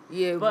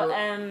 Yeah, But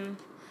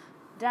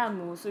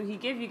damn. So he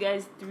gave you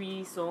guys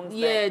 3 songs.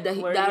 yeah, that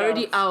were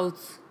already out.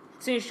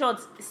 So in short,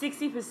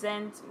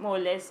 60% more or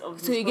less of.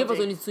 So his he gave us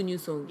project- only 2 new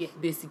songs, Yeah.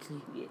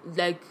 basically. Yeah.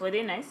 Like, Were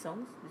they nice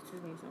songs? The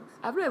 2 new songs.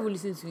 I've not even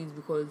listened to it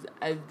because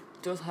I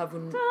just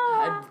haven't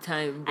had the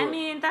time. But I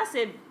mean, that's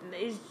it.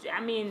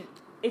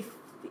 If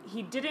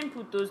he didn't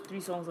put those 3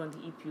 songs on the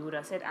EP, he would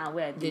have said,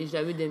 where are then they? you should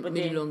have made them But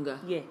made it then- longer.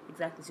 Yeah,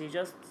 exactly. So you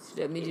just Should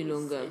have made it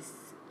longer.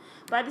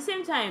 But at the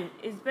same time,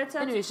 it's better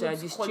Anyway, to Sha, put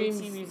the quality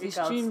streams music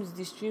out.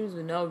 the streams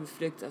will now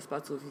reflect as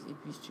part of his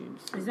EP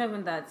streams. It's not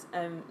even that.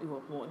 It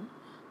was one,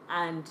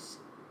 and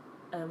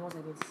what was I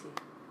going to say?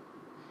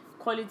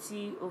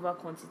 Quality over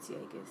quantity,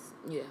 I guess.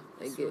 Yeah,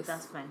 I So guess.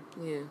 that's fine.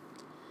 Yeah.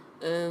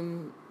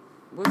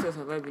 What else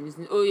have I been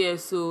listening? Oh yeah,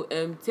 so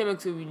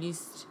TMXO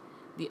released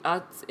the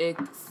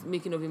ArtX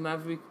Making of a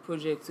Maverick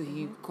project. So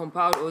he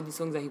compiled all the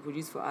songs that he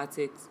produced for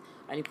ArtX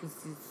and he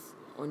puts it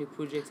on a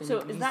project. And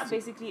So he is that released it.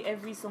 basically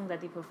every song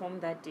that they performed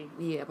that day?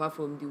 Yeah, apart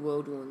from the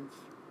world ones.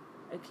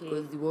 Okay.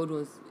 Because the world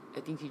was, I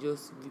think he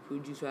just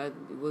reproduced, right?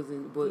 It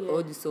wasn't, but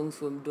all the songs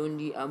from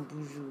Donny and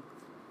Buju,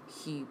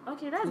 he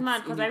Okay, that's puts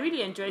mad because in I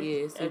really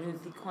enjoyed so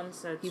the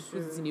concert. he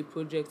puts it in a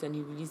project and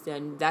he released it,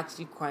 and it's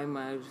actually quite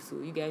mad. So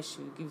you guys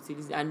should give it a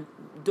listen. And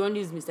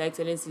Donny's Mr.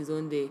 Excellence is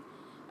on there,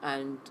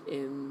 and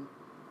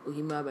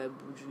Ohima by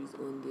Buju is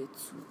on there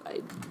too. I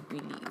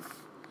believe.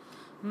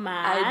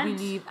 Mad.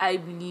 I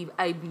believe.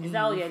 Is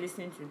that what you're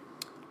listening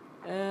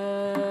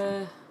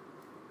to?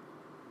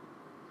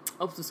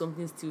 Up to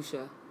something still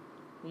sure.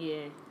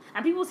 Yeah.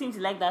 And people seem to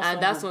like that song.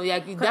 And that song, yeah,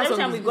 that every song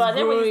time we is go out,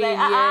 everybody's growing.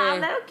 like,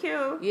 I'm like,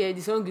 okay. Yeah,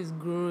 the song is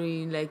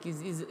growing, like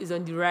it's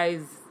on the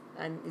rise,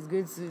 and it's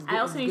going to. I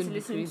also need to be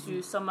listen crazy.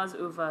 to Summer's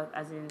Over,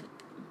 as in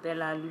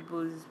Bella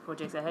Lubo's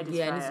projects. I heard it's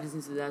Yeah, I fire. need to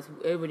listen to that.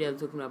 Everybody is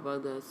talking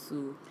about that.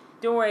 So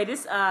Don't worry,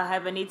 this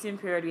hibernating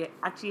period, we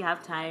actually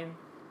have time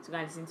to go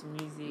and listen to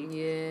music.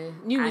 yeah,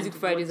 New Music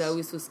And Fridays watch- are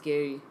always so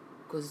scary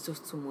because it's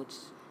just too much.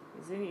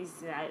 I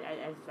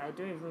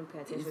don't even pay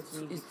attention to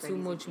music. It's too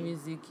Fridays much again.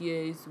 music. Yeah,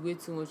 it's way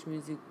too much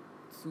music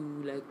to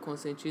like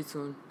concentrate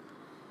on.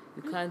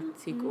 You can't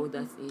take all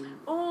that in.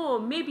 Oh,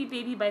 Maybe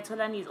Baby by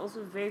Tolani is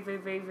also very, very,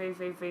 very, very,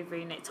 very, very,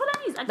 very nice.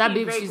 Tolani is That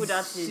actually a babe, very good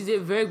artist. she's a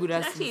very good She's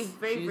artist. actually a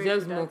very, She very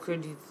deserves good more artist.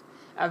 credit.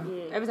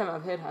 Yeah. Every time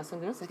I've heard her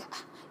song, I'm just like,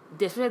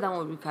 especially that one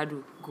with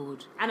Ricardo.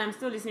 God. And I'm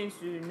still listening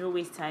to No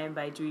Waste Time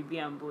by Joey B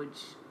and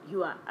Bodge.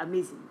 You are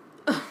amazing.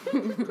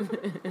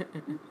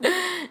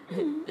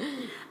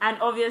 And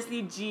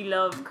obviously G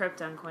Love,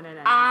 Crept and Conan.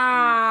 And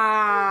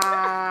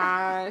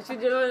She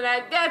just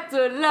like get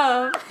to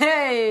love.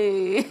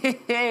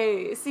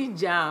 Hey, see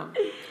jam.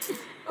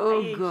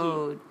 Oh Ayiki.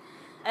 God.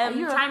 Are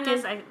you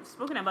Timeless, okay? I've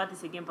spoken about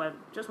this again, but I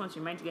just want to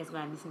remind you guys to go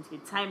and listen to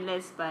it.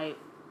 Timeless by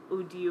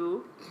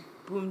Audio,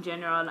 Boom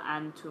General,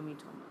 and Tommy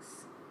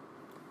Thomas.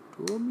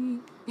 Tommy.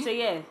 So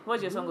yeah,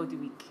 what's your song of the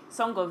week?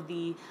 Song of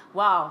the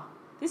wow.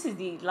 This is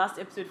the last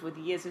episode for the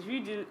year, so should we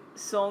do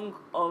song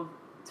of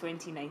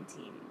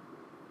 2019?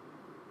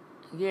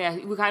 Yeah,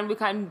 we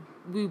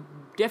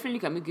definitely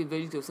can make a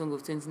verdict of song of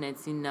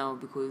 2019 now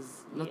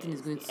because nothing is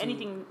going to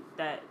anything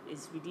that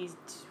is released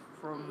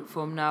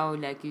from now,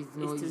 like it's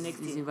no, till it's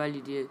next year.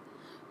 invalid yet.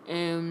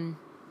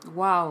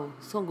 Wow,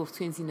 song of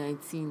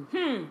 2019.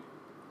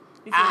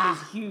 This one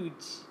is huge.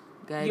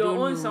 Guy, Your I don't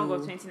own know. song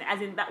of 2019,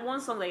 as in that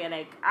one song that you're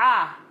like,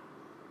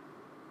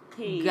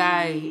 hey.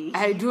 Guy,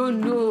 I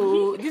don't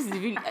know. This is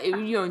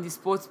really on the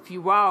spot.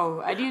 Wow,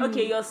 I didn't.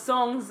 Okay, your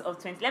songs of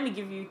 20. Let me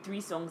give you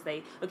 3 songs.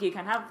 You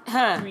can have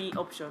 3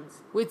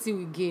 options. Wait till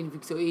we gain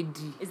Victor AD.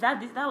 Is that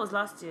this? That was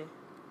last year.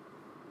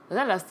 Was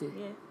that last year?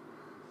 Yeah.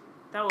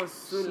 That was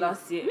so Shit.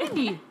 last year.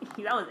 Really?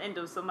 That was end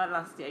of summer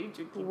last year. Are you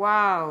joking?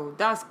 Wow,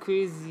 that's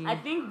crazy. I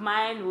think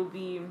mine will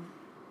be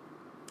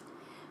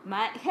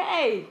mine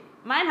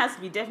has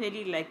to be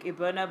definitely like a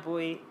Burna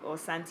Boy or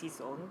Santi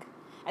song.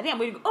 I think I'm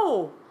going to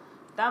go.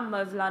 That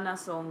Mavlana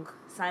song,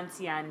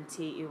 Santi and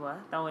Te Iwa.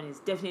 That one is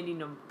definitely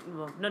not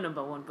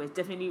number 1, but it's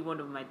definitely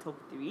one of my top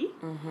 3.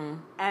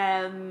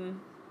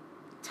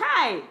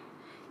 Ty,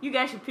 you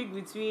guys should pick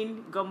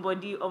between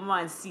Gumbody, Oma,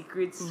 and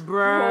Secrets.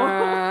 Bruh.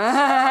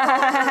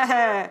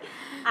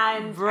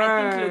 And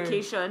Bruh. I think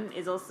Location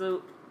is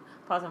also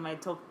part of my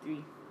top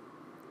 3.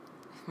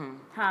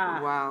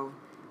 Wow.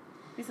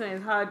 This one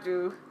is hard,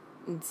 though.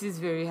 It is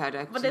very hard,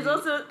 actually. But there's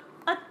also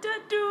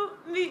do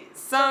me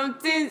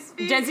something.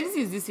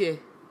 Gentility is this year.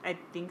 I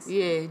think so.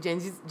 Yeah,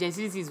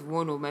 Gentility is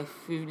one of my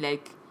favorite.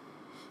 Like,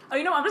 Oh,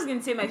 you know, I'm just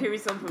gonna say my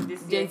favorite song from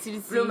this year.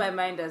 Gentility. Blow My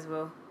Mind as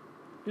well.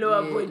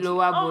 Lower Body.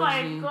 Lower Oh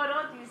my Body. god,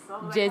 all these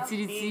songs.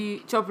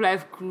 Gentility, Chop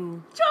Life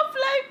Crew. Chop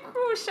Like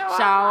Crew,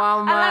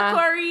 Shawarma.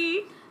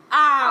 Alakori.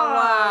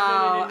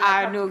 Wow. No, I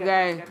can't know, do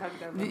guy. that.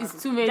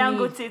 It's too many.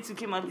 Dangote too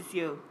came out this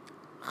year.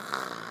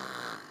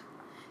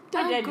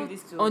 How did I do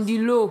this to On us? the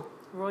low.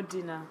 Raw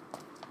Dinner.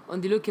 On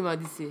the low came out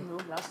this year. No,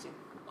 last year.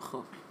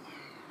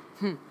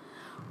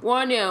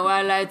 1 year,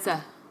 1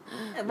 lighter.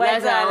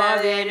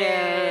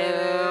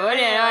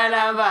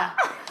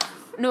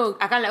 No,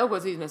 I can't like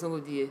Okoto is my song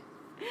of the year.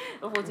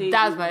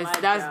 That's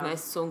my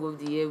song of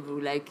the year, bro.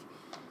 Like,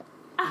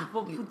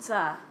 but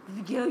Puta,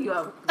 girl, you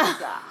are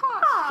Puta.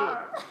 Shit.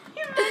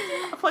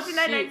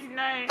 49.99.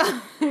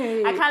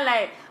 I can't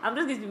lie. I'm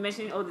just going to be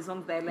mentioning all the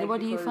songs that I like.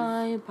 nobody because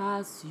find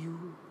past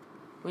you.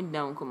 When did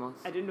that one come out?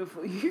 I don't know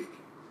for you.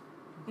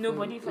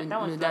 Nobody. That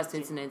one's that's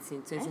last year.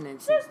 2019. 2019.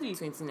 Seriously?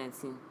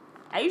 2019.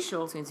 Are you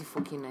sure?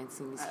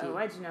 2019 this year.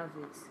 Why do you know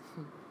it?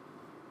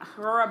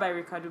 Aurora by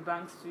Ricardo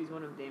Banks too is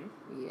one of them.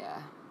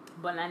 Yeah.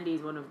 Bolande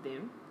is one of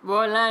them.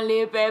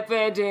 Bolanle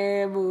Pepe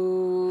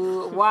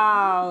Demo.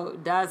 Wow,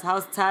 that's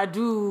House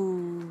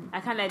Tadu.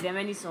 I can't lie, there are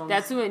many songs. There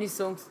are too many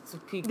songs to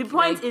pick. The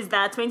point like, is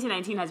that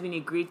 2019 has been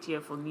a great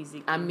year for music.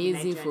 in the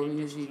Amazing for Nigerian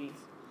music. industry.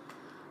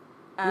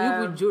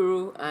 we put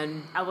Joro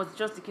and I was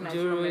just looking at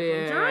Joro, Joro.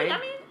 yeah, Joro, right. I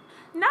mean,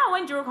 now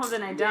when Joro comes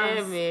in, I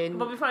dance. man.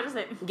 But before I just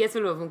like, Get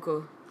All of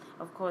Uncle.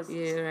 of course.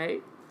 Yeah,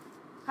 right?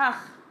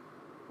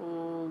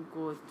 Oh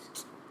God.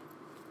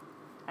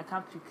 I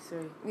can't pick.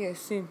 Sorry. Yeah,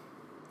 same.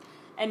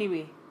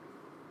 Anyway,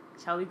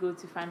 shall we go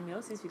to fan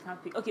mail since we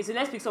can't pick? Okay, so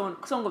let's pick song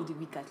of the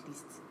week at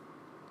least.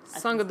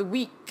 Song of the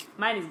week.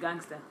 Mine is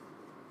gangster.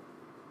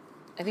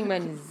 I think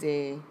mine is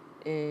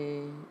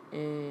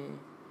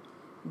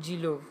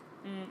G-Love.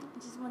 I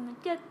just wanna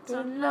get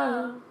some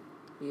love.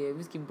 Yeah,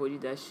 Whiskey body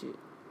that shit.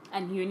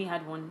 And he only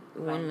had one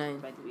line,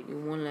 by the way.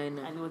 in one line.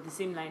 And it was the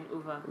same line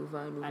over and over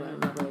and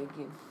and over. over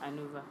again. and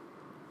over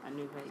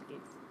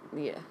again.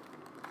 Yeah.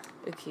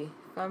 Okay.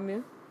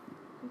 Family.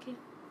 Okay.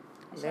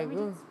 I Let shall read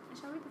go. it. I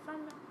shall read the fan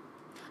mail.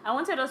 I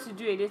wanted us to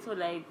do a little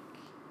like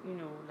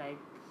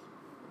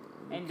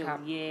end Recap.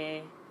 of the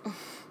year.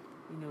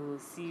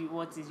 See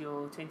what is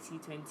your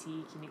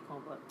 2020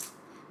 Kinikon, but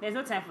there's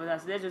no time for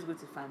that, so let's just go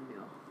to fan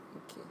mail.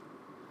 Okay.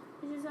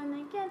 This is when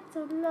I get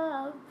to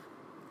love.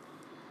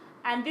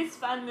 And this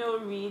fan mail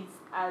reads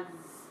as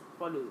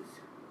follows.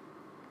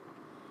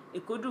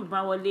 Ikodu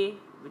Bawale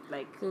with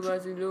like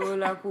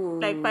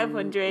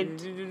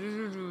 500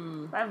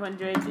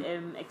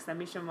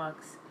 exclamation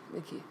marks.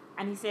 Okay.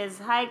 And he says,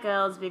 "Hi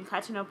girls, been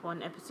catching up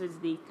on episodes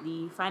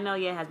lately. Final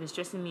year has been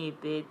stressing me a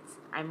bit.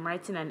 I'm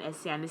writing an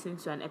essay and listening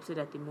to an episode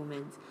at the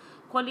moment.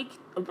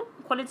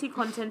 Quality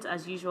content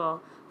as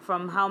usual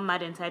from how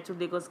mad entitled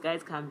Lagos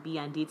guys can be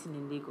and dating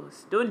in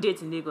Lagos. Don't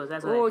date in Lagos,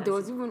 that's what I Oh, can there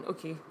was say. even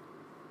okay.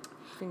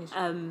 Finish.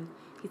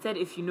 He said,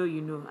 if you know,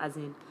 you know, as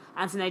in.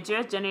 And to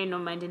Nigerians generally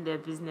not minding their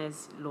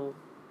business, law.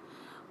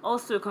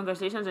 Also,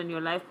 congratulations on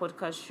your live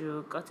podcast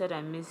show. Gutted,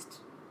 I missed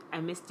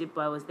it,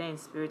 but I was there in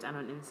spirit and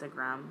on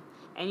Instagram.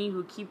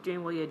 Anywho, keep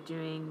doing what you're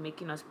doing,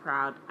 making us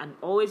proud, and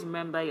always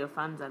remember your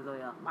fans are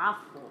loyal.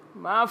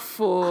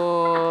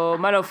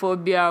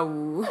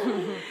 Manophobia.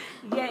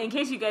 Yeah, in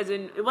case you guys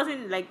didn't, it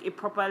wasn't like a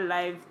proper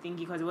live thingy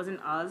because it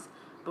wasn't us,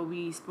 but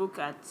we spoke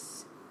at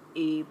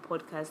a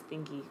podcast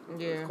thingy.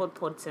 Yeah. It was called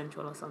Pod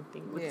Central or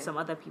something with Yeah. some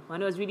other people,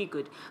 and it was really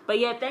good. But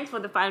yeah, thanks for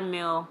the fan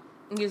mail.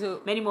 Okay,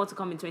 so Many more to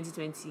come in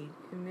 2020.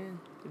 Amen.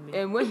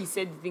 Amen. When he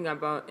said the thing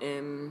about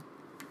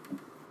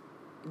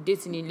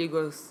dating in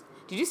Lagos,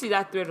 did you see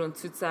that thread on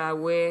Twitter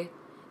where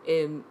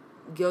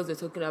girls were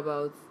talking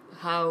about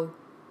how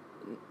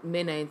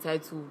men are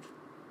entitled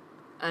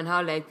and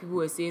how like people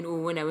were saying, oh,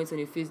 when I went on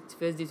a first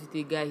date with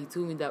a guy, he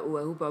told me that, oh,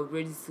 I hope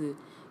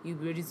you'll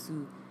be ready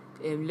to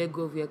let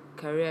go of your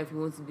career if you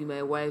want to be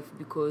my wife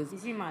because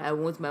Is he mad? I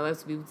want my wife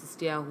to be able to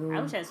stay at home.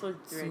 I wish I saw the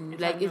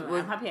thread. like it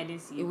was, I'm happy I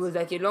didn't see it. it was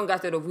like a longer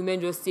thread of women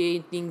just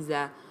saying things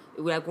that,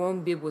 like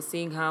one babe was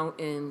saying how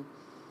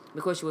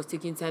because she was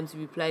taking time to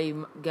reply a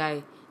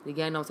guy, the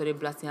guy now started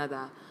blasting her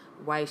that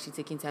why is she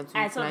taking time to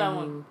I reply saw that him.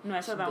 one. No, I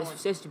saw that one. She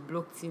said she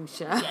blocked him.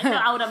 Yeah,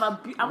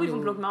 no, I would even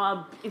No. block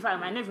now. In fact, I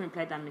might never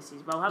replied that message,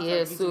 but I'll have to. Yeah,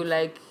 agree so to-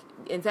 like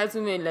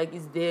entitlement like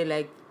is there,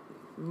 like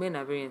men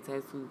are very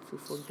entitled, so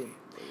fuck them.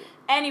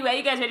 Anyway,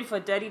 you guys ready for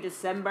Dirty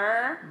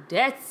December?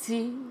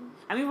 Dirty.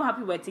 I'm even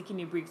happy we're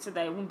taking a break so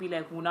that it won't be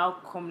like we'll now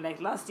come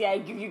like last year I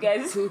give you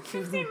guys So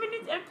 15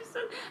 minutes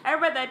episode. I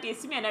remember that day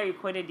Simi and I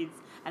recorded it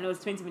and it was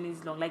 20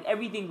 minutes long. Like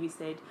everything we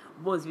said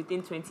was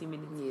within 20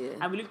 minutes. Yeah.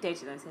 And we looked at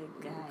each other and said,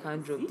 You guys,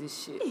 can't drop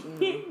this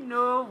shit.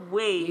 no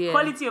way. Yeah.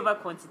 Quality over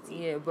quantity.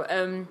 Yeah, but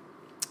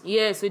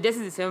yeah, so this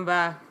is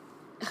December.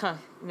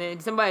 Man,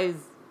 December is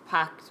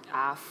packed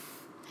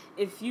off.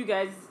 If you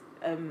guys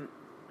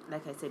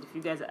like I said, if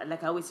you guys,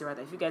 like I always say,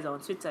 rather, if you guys are on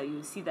Twitter,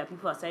 you see that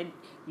people are starting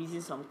using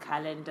some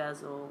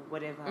calendars or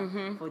whatever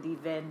for the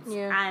events.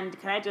 Yeah. And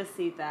can I just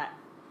say that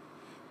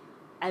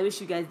I wish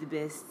you guys the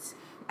best,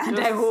 and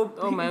I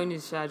hope all my own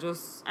is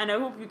just and I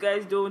hope you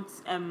guys don't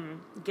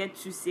get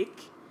too sick.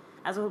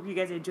 I also hope you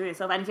guys enjoy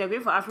yourself. And if you're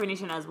going for Afro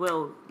Nation as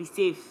well, be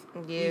safe.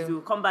 Yeah. Please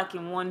do come back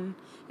in one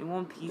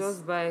piece.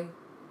 just buy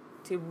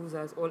tables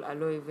at all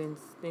Aloe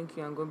events. Thank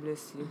you and God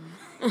bless you.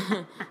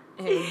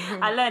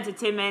 Allo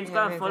Entertainment.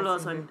 Go and Yeah, follow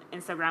us on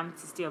Entertainment.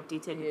 Instagram to stay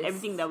updated with Yes.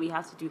 everything that we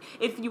have to do.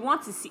 If you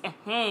want to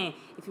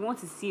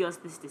see us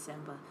this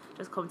December,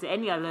 just come to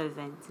any Allo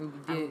event We'll be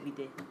and there. we'll be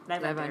there.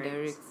 Live Live and and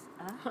direct.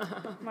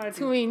 direct.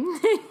 Twin.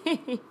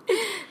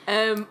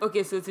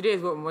 Okay, so today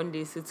is what,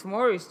 Monday. So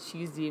tomorrow is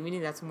Tuesday,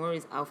 meaning that tomorrow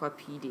is Alpha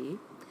P Day.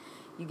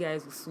 You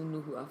guys will soon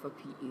know who Alpha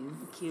P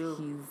is. Cute.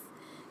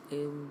 He's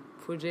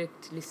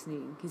project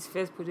listening. His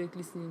first project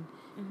listening.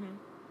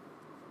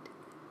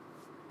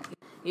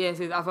 Yeah,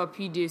 so it's Alpha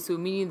P Day, so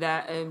meaning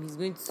that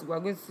we're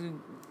going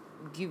to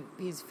give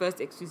his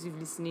first exclusive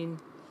listening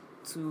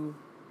to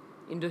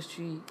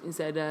industry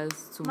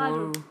insiders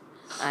tomorrow. Madu.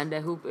 And I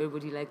hope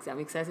everybody likes it. I'm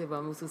excited, but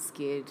I'm also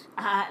scared.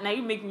 Now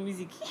you make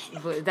music.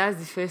 But that's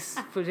the first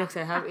project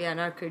I have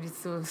A&R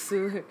credits on,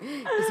 so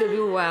it's a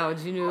bit wild,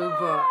 but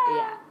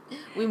yeah,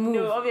 we move.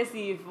 No,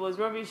 obviously, if it was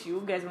rubbish,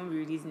 you guys won't be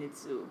releasing it.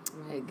 So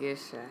I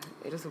guess,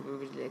 I just hope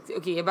everybody likes it.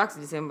 Okay, yeah, back to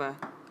December.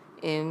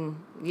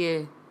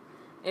 Yeah,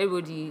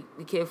 everybody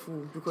be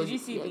careful because did you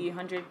see yeah,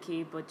 the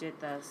 100K budget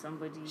that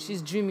somebody?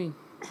 she's dreaming,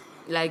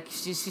 like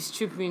she's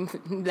tripping,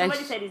 like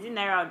Somebody said, "Is it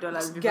naira or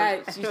dollars?" Because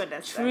guy, I she's don't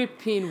understand.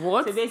 tripping.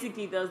 What? So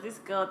basically, there was this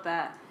girl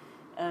that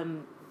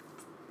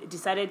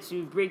decided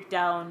to break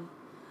down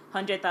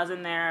 100,000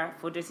 naira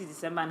for Dirty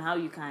December and how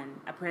you can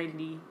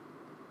apparently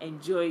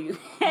enjoy your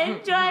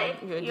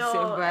your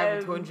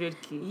December with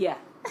 100K. Yeah.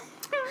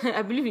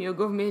 I believe in your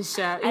government,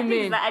 Sha. I think Amen.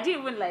 it's like, I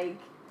didn't even like.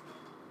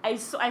 I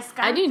scanned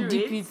I didn't through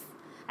dip it. it.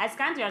 I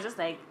scanned it. I was just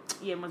like,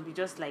 yeah, it must be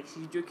just like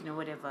she's joking or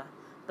whatever.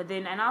 But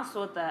then I now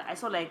saw that I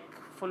saw like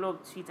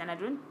follow-up tweets, and I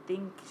don't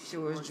think She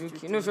was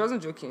joking. No, she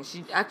wasn't joking.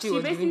 She actually She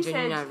was giving basically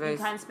genuine said advice.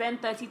 you can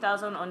spend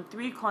 30,000 on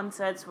 3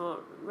 concerts for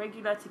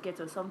regular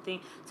tickets or something,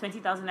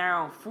 20,000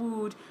 naira on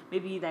food,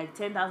 maybe like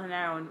 10,000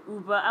 naira on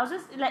Uber. I was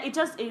just like,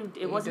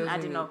 it wasn't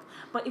adding up.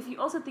 But if you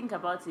also think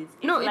about it,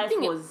 if But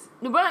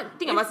the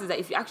thing about it is that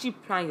if you actually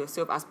plan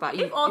yourself as per,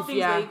 if all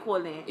things were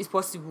equal, it's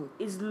possible.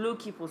 It's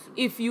low-key possible.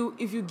 If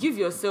you give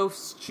yourself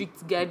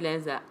strict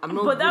guidelines that I'm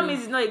not. But that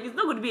means it's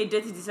not going to be a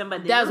dirty December.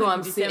 That's what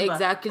I'm saying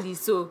exactly.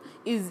 So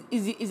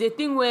is a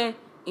thing where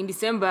in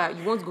December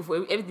you want to go for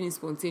everything is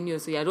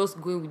spontaneous, so you're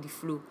just going with the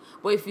flow.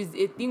 But if it's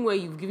a thing where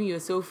you've given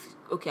yourself,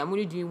 okay, I'm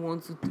only doing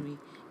 1, 2, 3,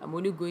 I'm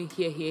only going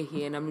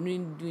here, and I'm only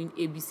doing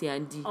A, B, C,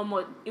 and D.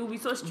 It will be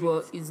so strict.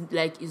 But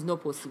it's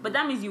not possible. But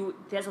that means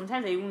there's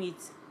sometimes that you won't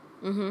eat.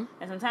 And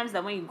sometimes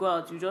that when you go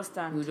out, you just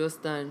stand.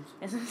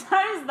 And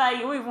sometimes that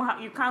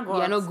you can't go out.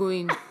 You're not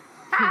going.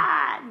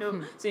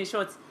 No. So in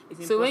short, it's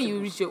impossible. So when you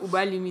reach your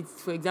Uber limit,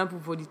 for example,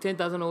 for the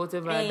 10,000 or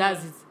whatever,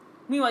 that's it.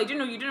 Meanwhile, you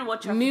don't know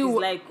what traffic is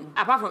like.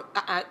 Apart from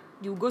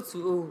you go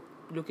to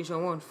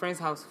location 1, friend's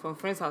house. From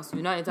friend's house,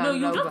 you now enter. No,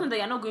 you just know that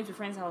you're not going to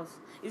friend's house.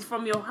 It's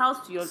from your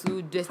house to your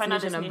final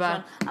destination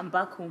and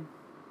back home.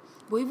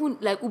 But even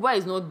like Uber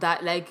is not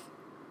that like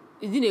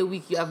within a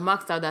week you have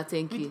maxed out that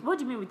 10K. What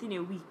do you mean within a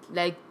week?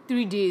 Like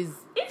 3 days.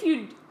 If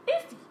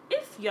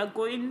you are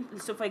going,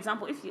 so for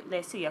example,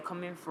 let's say you're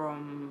coming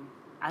from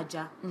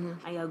Aja and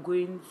you're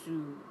going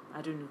to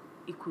I don't know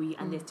Ikoyi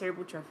and there's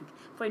terrible traffic,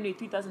 for you know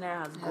 3,000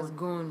 naira has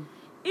gone.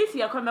 If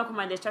you are coming back home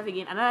and there's traffic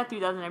again, another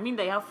 3,000 naira, mean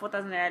that you have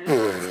 4,000 naira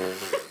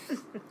left.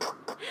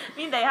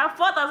 Mean that you have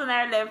 4,000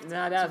 naira left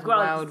to go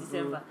out this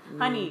December.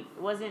 Honey,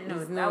 that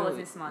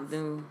wasn't smart.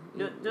 No,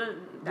 don't do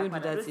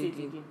that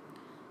again.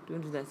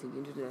 Don't do that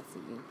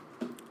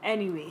again.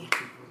 Anyway,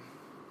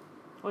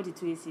 what did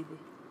Toye say there?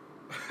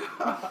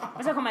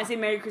 Let's come and say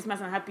Merry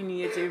Christmas and Happy New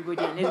Year to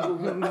everybody and let's go.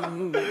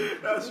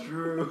 That's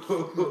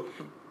true.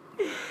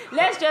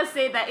 Let's just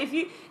say that if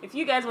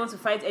you guys want to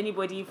fight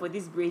anybody for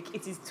this break,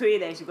 it is Toye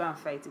that you should go and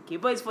fight, okay?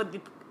 But it's for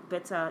the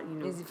better,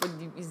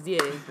 It's there.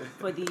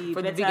 For the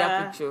for better, the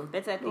bigger picture.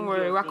 Better thing. Don't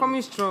worry, we're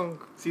coming strong.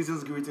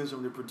 Season's greetings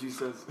from the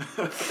producers.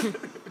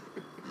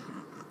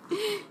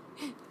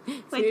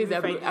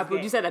 A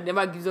producer that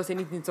never gives us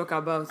anything to talk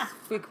about.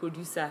 Fake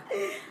producer.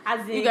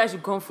 As in, you guys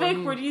should come for him.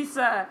 Fake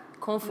producer.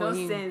 Come for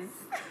him. No sense.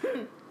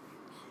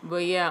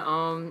 But yeah,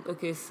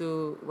 okay,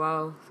 so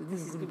wow. So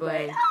this is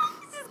goodbye.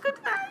 This is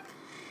goodbye.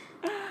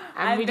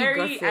 I'm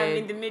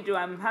in the middle.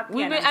 I'm happy.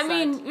 You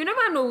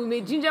never know. We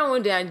may ginger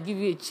one day and give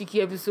you a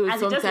cheeky episode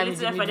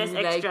sometimes. For this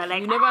extra,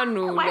 you never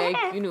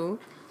know.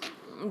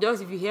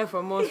 Just if you hear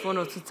from us 1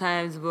 or 2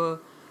 times,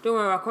 but don't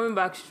worry, we're coming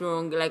back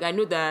strong. Like I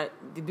know that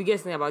the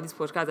biggest thing about this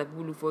podcast that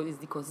people look for is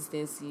the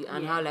consistency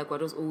and how we're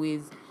just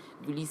always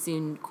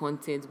releasing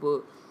content.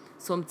 But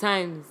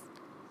sometimes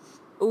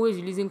always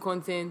releasing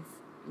content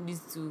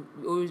leads to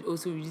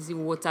also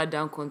releasing watered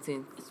down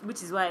content,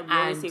 which is why we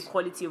always say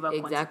quality over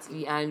quantity.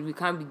 Exactly, and we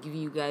can't be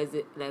giving you guys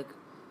like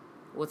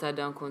watered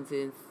down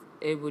content.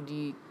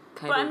 Everybody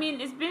But I mean,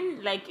 it's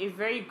been like a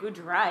very good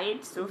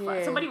ride so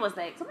far. Somebody was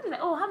like,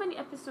 oh, how many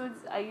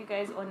episodes are you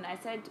guys on? I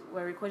said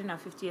we're recording our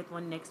 50th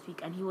one next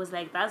week, and he was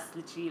like, that's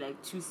literally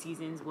like 2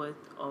 seasons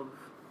worth of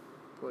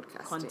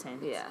podcast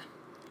content. Yeah.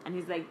 And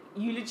he's like,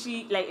 you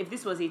literally, like, if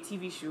this was a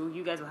TV show,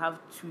 you guys will have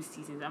 2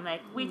 seasons. I'm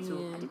like, wait, so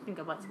I didn't think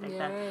about it like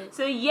that. Right.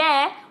 So,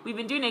 we've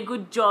been doing a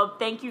good job.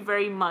 Thank you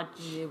very much.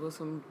 Yeah, but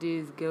some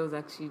days, girls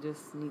actually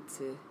just need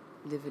to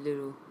live a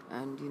little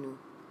and,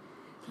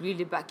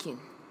 really back in.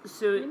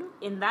 So,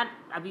 on that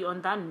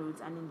note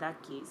and in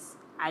that case,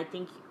 I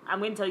think I'm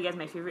going to tell you guys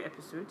my favorite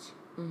episode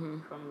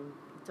from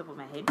the top of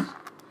my head.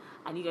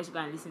 And you guys should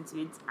go and listen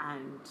to it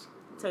and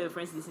tell your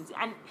friends to listen to it.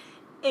 And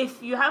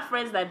if you have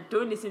friends that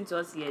don't listen to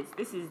us yet,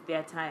 this is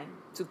their time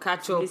to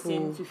catch up.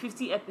 Listen to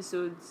 50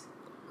 episodes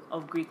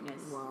of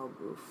greatness. Wow,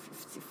 bro,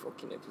 50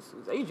 fucking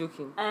episodes. Are you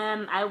joking?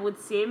 I would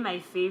say my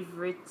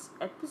favorite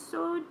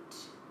episode.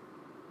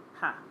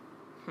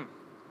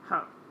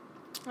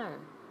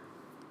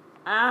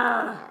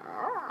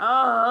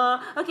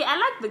 Okay, I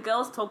like the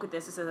girls talk with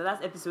their sisters.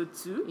 That's episode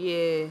 2.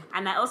 Yeah.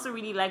 And I also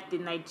really like the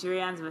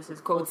Nigerians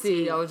versus Kote.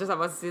 I was just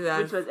about to say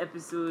that. Which was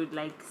episode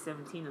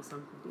 17 or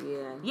something.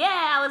 Yeah.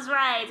 Yeah, I was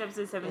right.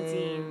 Episode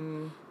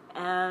 17.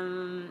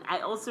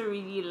 I also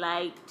really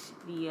liked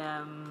the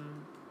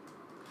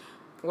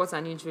What's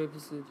an intro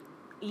episode?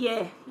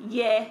 Yeah,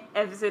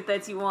 episode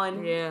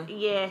 31.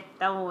 Yeah,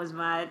 that one was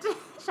mad.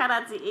 Shout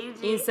out to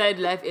AJ. Inside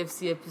Life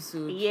FC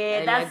episode.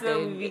 Yeah, that's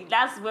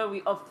where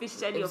we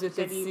officially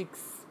 36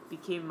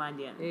 became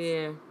Madian.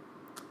 Yeah.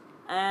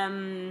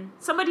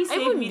 Somebody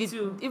saved me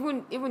too.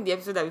 Even the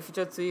episode that we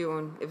featured to you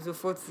on episode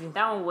 40.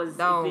 That one was.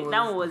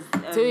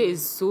 Toye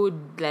is so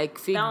like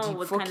fake. That deep. one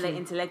was kind of like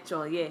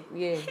intellectual. Yeah.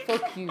 Yeah.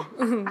 Fuck you.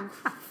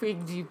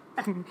 Fake deep.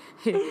 And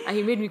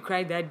he made me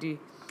cry that day.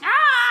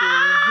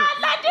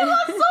 That day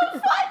was so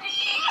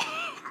funny.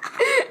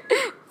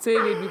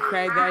 Toye made me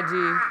cry that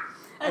day.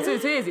 And so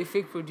Toye is a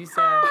fake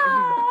producer.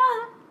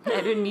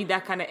 I don't need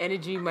that kind of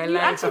energy in my You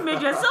life. actually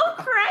made yourself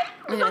cry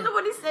because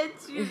nobody said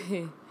to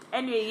you.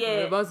 Anyway, I'm yeah.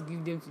 about to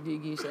give them today,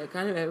 Geisha. I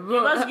can't like, You're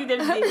bro. about to give them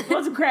today. You're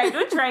about to cry.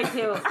 Don't try it,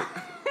 Hill. Don't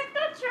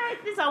try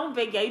it. This I won't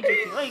beg you. Are you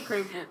joking? What are you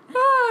crying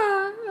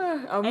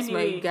for? I'll miss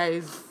my Anyway.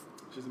 guys.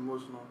 She's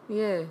emotional.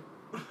 Yeah.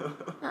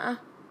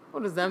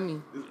 What does that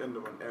mean? This end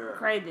of an era.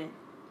 Cry then.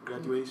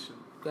 Graduation.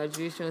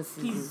 Graduation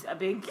season. Please, I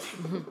beg.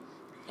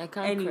 I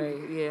can't Anyway.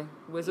 cry. Yeah.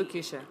 But it's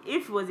okay, Sha.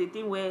 If it was a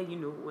thing where,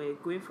 we're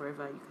going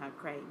forever, you can't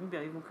cry. Maybe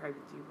I'll even cry with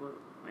you, but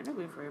we're not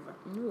going forever.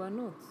 No, we're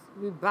not.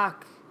 We're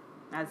back.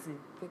 As in.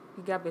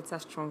 We got better,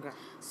 stronger.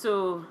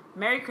 So,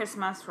 Merry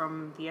Christmas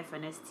from the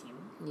FNS team.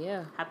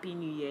 Yeah. Happy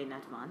New Year in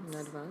advance. In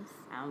advance.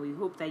 And we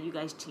hope that you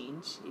guys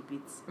change a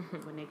bit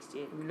for next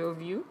year. We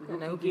love you. We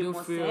And I hope hope you you gain don't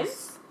more fear us.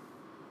 sense.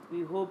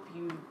 We hope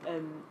you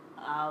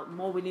are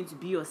more willing to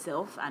be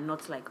yourself and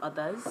not like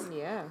others.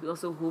 Yeah. We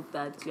also hope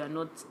that you are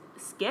not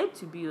scared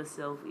to be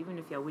yourself, even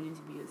if you are willing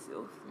to be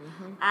yourself.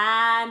 Mm-hmm.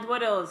 And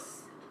what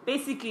else?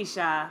 Basically,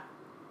 Sha,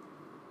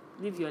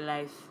 live your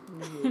life.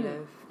 Live your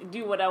life.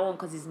 Do what I want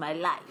because it's my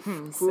life.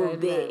 Cool Cool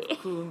day.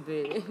 Cool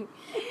day.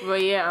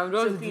 But yeah, I'm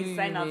just So please doing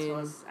sign out to it.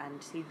 us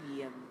and say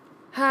the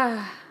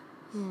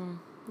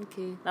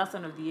Okay. last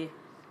one of the year.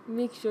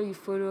 Make sure you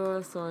follow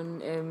us on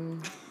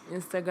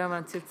Instagram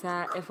and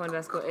Twitter,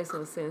 F_S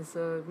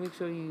Uncensored. Make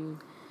sure you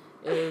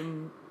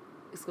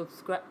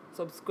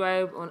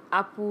subscribe on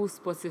Apple,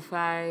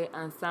 Spotify,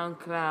 and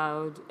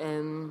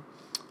SoundCloud.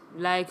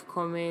 Like,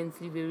 comment,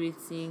 leave a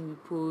rating,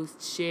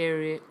 repost,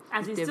 share it.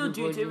 And we with still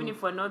do it everybody. even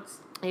if we're not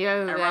Yeah,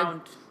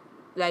 around.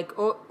 like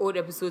all old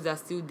episodes are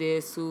still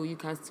there, so you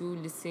can still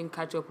listen,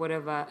 catch up,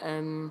 whatever.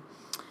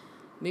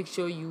 Make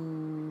sure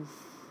you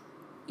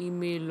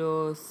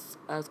email us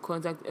at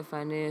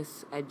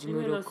contactfns@gmail.com.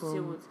 Email us to say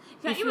what. You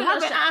can If you email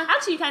have us. a-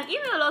 Actually, you can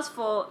email us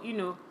for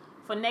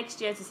for next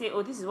year to say,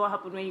 oh, this is what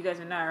happened when you guys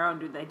were not around.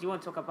 Do you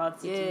want to talk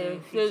about it in Yeah, the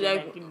so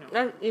future?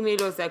 that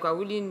email us like we're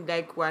willing,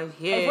 like we're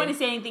here. If you want to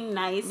say anything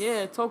nice,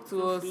 Yeah, talk to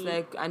feel us, free.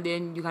 like, and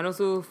then you can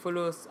also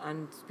follow us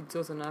and speak to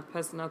us on our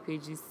personal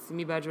pages,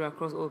 Simi Badru,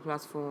 across all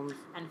platforms.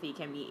 and if you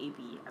can be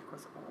AB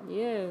across all.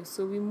 Yeah,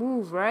 so we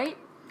move, right?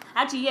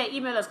 Actually, yeah,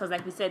 email us because,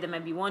 like we said, there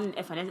might be one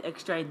FNS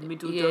extra in the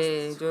middle.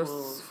 Yeah,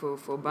 just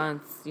for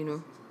bands,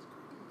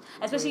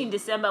 especially in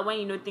December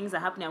when things are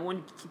happening. I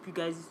want to keep you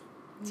guys.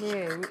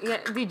 Yeah,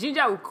 the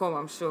ginger will come,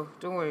 I'm sure.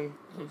 Don't worry.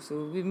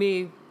 So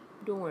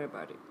don't worry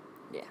about it.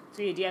 Yeah.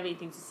 So, yeah, do you have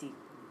anything to say?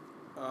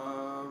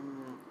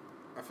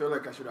 I feel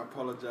like I should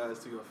apologize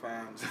to your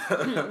fans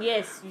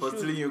Yes, you for should.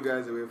 stealing you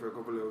guys away for a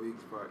couple of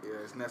weeks, but yeah,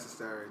 it's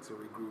necessary to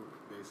regroup,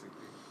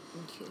 basically.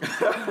 Okay.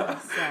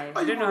 Sorry. Why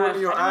I you don't know how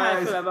rolling your I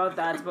eyes? feel about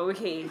that, but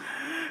okay.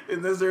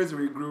 It's necessary to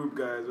regroup,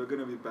 guys. We're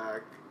gonna be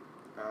back,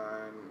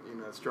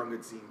 and a stronger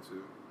team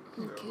too.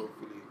 So Okay.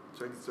 hopefully,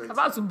 2020.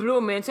 About to blow,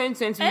 man.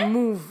 2020, we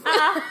move.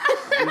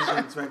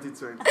 Vision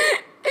 2020.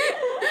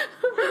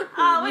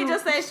 We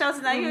just started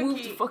shouting. Are We you move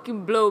okay? to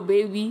fucking blow,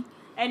 baby.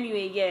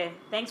 Anyway, yeah.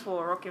 Thanks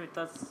for rocking with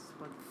us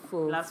for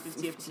For last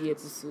 50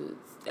 episodes.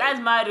 That's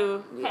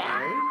Maru.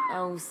 Yeah.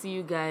 I will see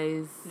you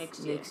guys Next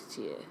year.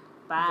 year.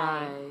 Bye.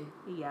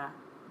 Bye. Yeah.